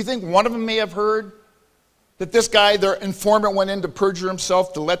murders? You think one of them may have heard that this guy, their informant, went in to perjure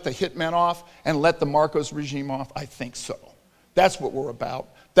himself to let the hitmen off and let the Marcos regime off? I think so. That's what we're about.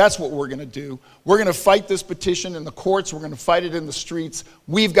 That's what we're going to do. We're going to fight this petition in the courts. We're going to fight it in the streets.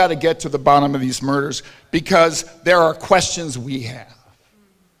 We've got to get to the bottom of these murders because there are questions we have.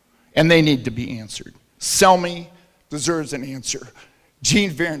 And they need to be answered. Silme deserves an answer.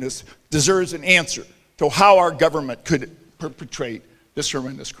 Gene Viernes deserves an answer to how our government could perpetrate this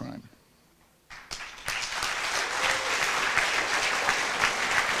horrendous crime.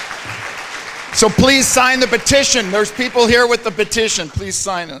 So please sign the petition. There's people here with the petition. Please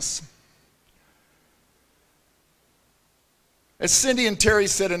sign us. As Cindy and Terry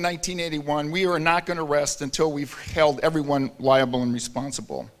said in 1981, we are not going to rest until we've held everyone liable and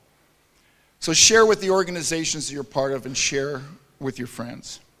responsible. So share with the organizations that you're part of and share with your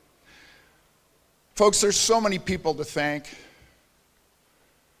friends. Folks, there's so many people to thank.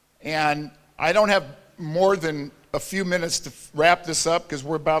 And I don't have more than a few minutes to wrap this up because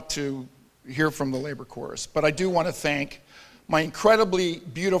we're about to hear from the labor chorus. But I do want to thank my incredibly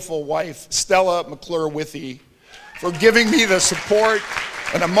beautiful wife, Stella McClure-Withy, for giving me the support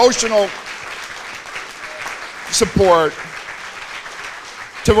and emotional support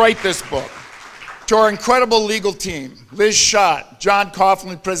to write this book. To our incredible legal team, Liz Schott, John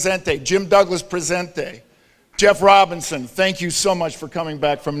Coughlin Presente, Jim Douglas Presente, Jeff Robinson, thank you so much for coming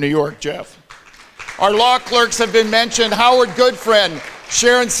back from New York, Jeff. Our law clerks have been mentioned, Howard Goodfriend,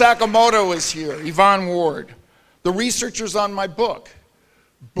 Sharon Sakamoto is here, Yvonne Ward. The researchers on my book,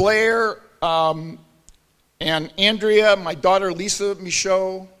 Blair and Andrea, my daughter Lisa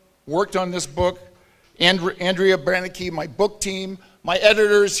Michaud, worked on this book. Andrea Branicki, my book team, my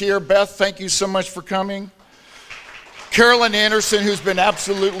editors here. Beth, thank you so much for coming. Carolyn Anderson, who's been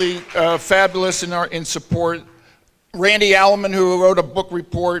absolutely fabulous in support. Randy Alleman, who wrote a book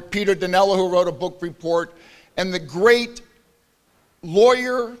report. Peter Danella, who wrote a book report. And the great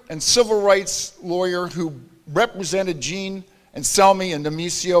lawyer and civil rights lawyer who represented Gene and Silme and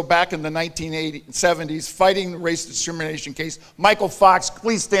Domingo back in the 1970s, fighting the race discrimination case. Michael Fox,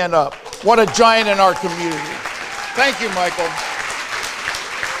 please stand up. What a giant in our community. Thank you, Michael.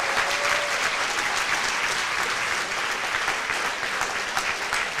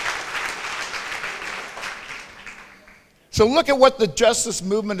 So look at what the justice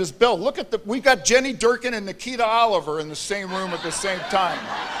movement has built. Look at we've got Jenny Durkin and Nikita Oliver in the same room at the same time.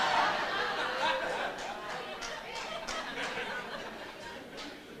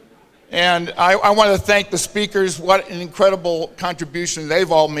 And I want to thank the speakers. What an incredible contribution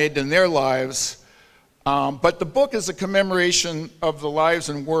they've all made in their lives. But the book is a commemoration of the lives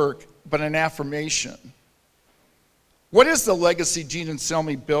and work, but an affirmation. What is the legacy Gene and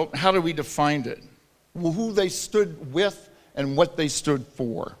Silme built? How do we define it? Well, who they stood with and what they stood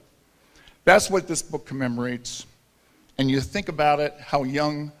for. That's what this book commemorates. And you think about it, how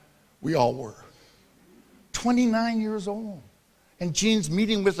young we all were. 29 years old. And Gene's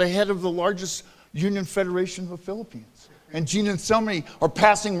meeting with the head of the largest union federation of the Philippines. And Gene and Silme are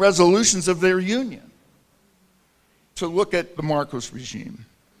passing resolutions of their union to look at the Marcos regime.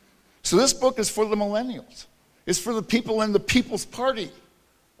 So this book is for the millennials. It's for the people in the People's Party,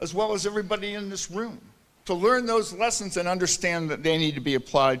 as well as everybody in this room, to learn those lessons and understand that they need to be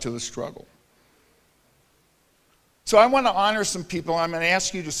applied to the struggle. So I want to honor some people. I'm going to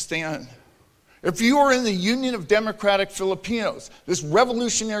ask you to stand. If you are in the Union of Democratic Filipinos, this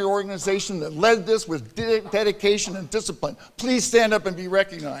revolutionary organization that led this with dedication and discipline, please stand up and be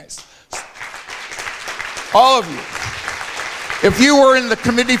recognized. All of you. If you were in the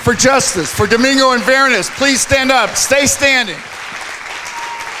Committee for Justice, for Domingo and Viernes, please stand up. Stay standing.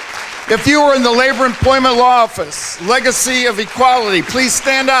 If you were in the Labor Employment Law Office, Legacy of Equality, please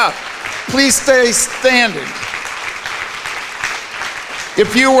stand up. Please stay standing.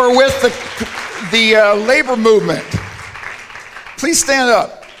 If you were with the labor movement, please stand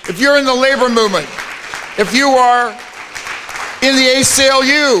up. If you're in the labor movement, if you are in the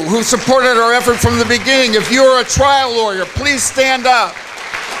ACLU, who supported our effort from the beginning, if you're a trial lawyer, please stand up.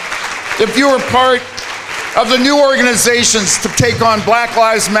 If you were part of the new organizations to take on Black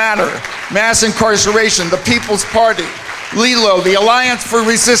Lives Matter, mass incarceration, the People's Party, LILO, the Alliance for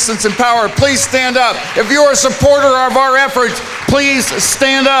Resistance and Power, please stand up. If you're a supporter of our efforts, please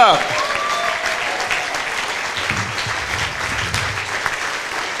stand up.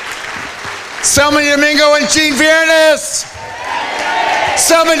 Silme Domingo and Gene Viernes.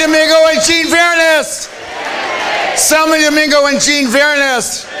 Silme Domingo and Gene Viernes. Silme Domingo and Gene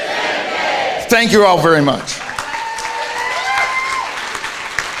Viernes. Thank you all very much.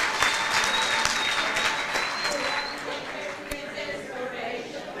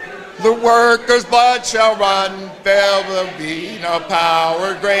 The workers' blood shall run, there will be no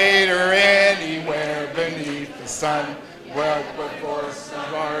power greater anywhere beneath the sun. Where the force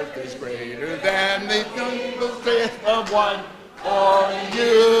of earth is greater than the faith of one. For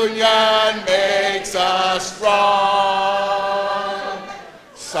union makes us strong.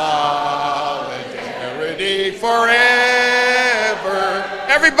 Solidarity forever.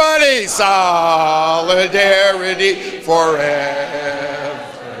 Everybody, solidarity forever.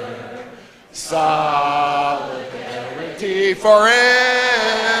 Solidarity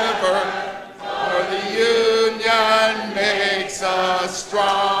forever. For the union makes us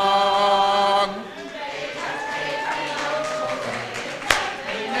strong.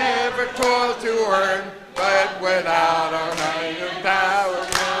 Never toil to earn, but without our iron power,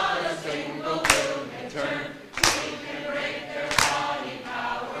 nothing will turn. We can break their body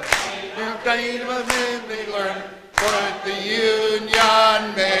power. They learn, but the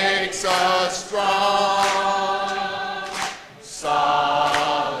union makes us strong.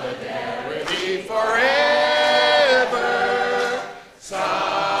 Solidarity forever.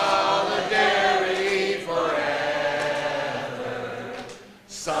 Solidarity forever.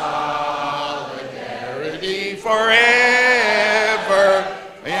 Solidarity forever.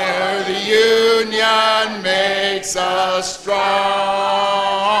 Where the union makes us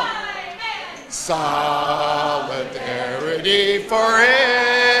strong. Solidarity forever.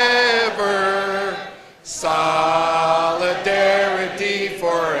 Solidarity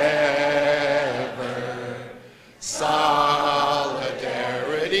forever.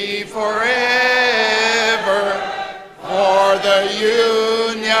 Solidarity forever. For the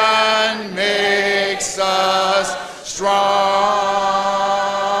union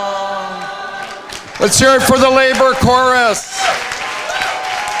Let's hear it for the labor chorus.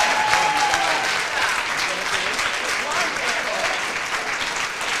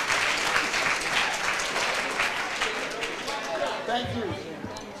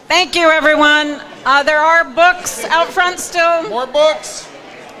 Thank you, everyone. There are books out front still. More books.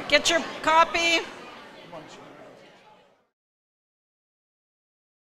 Get your copy.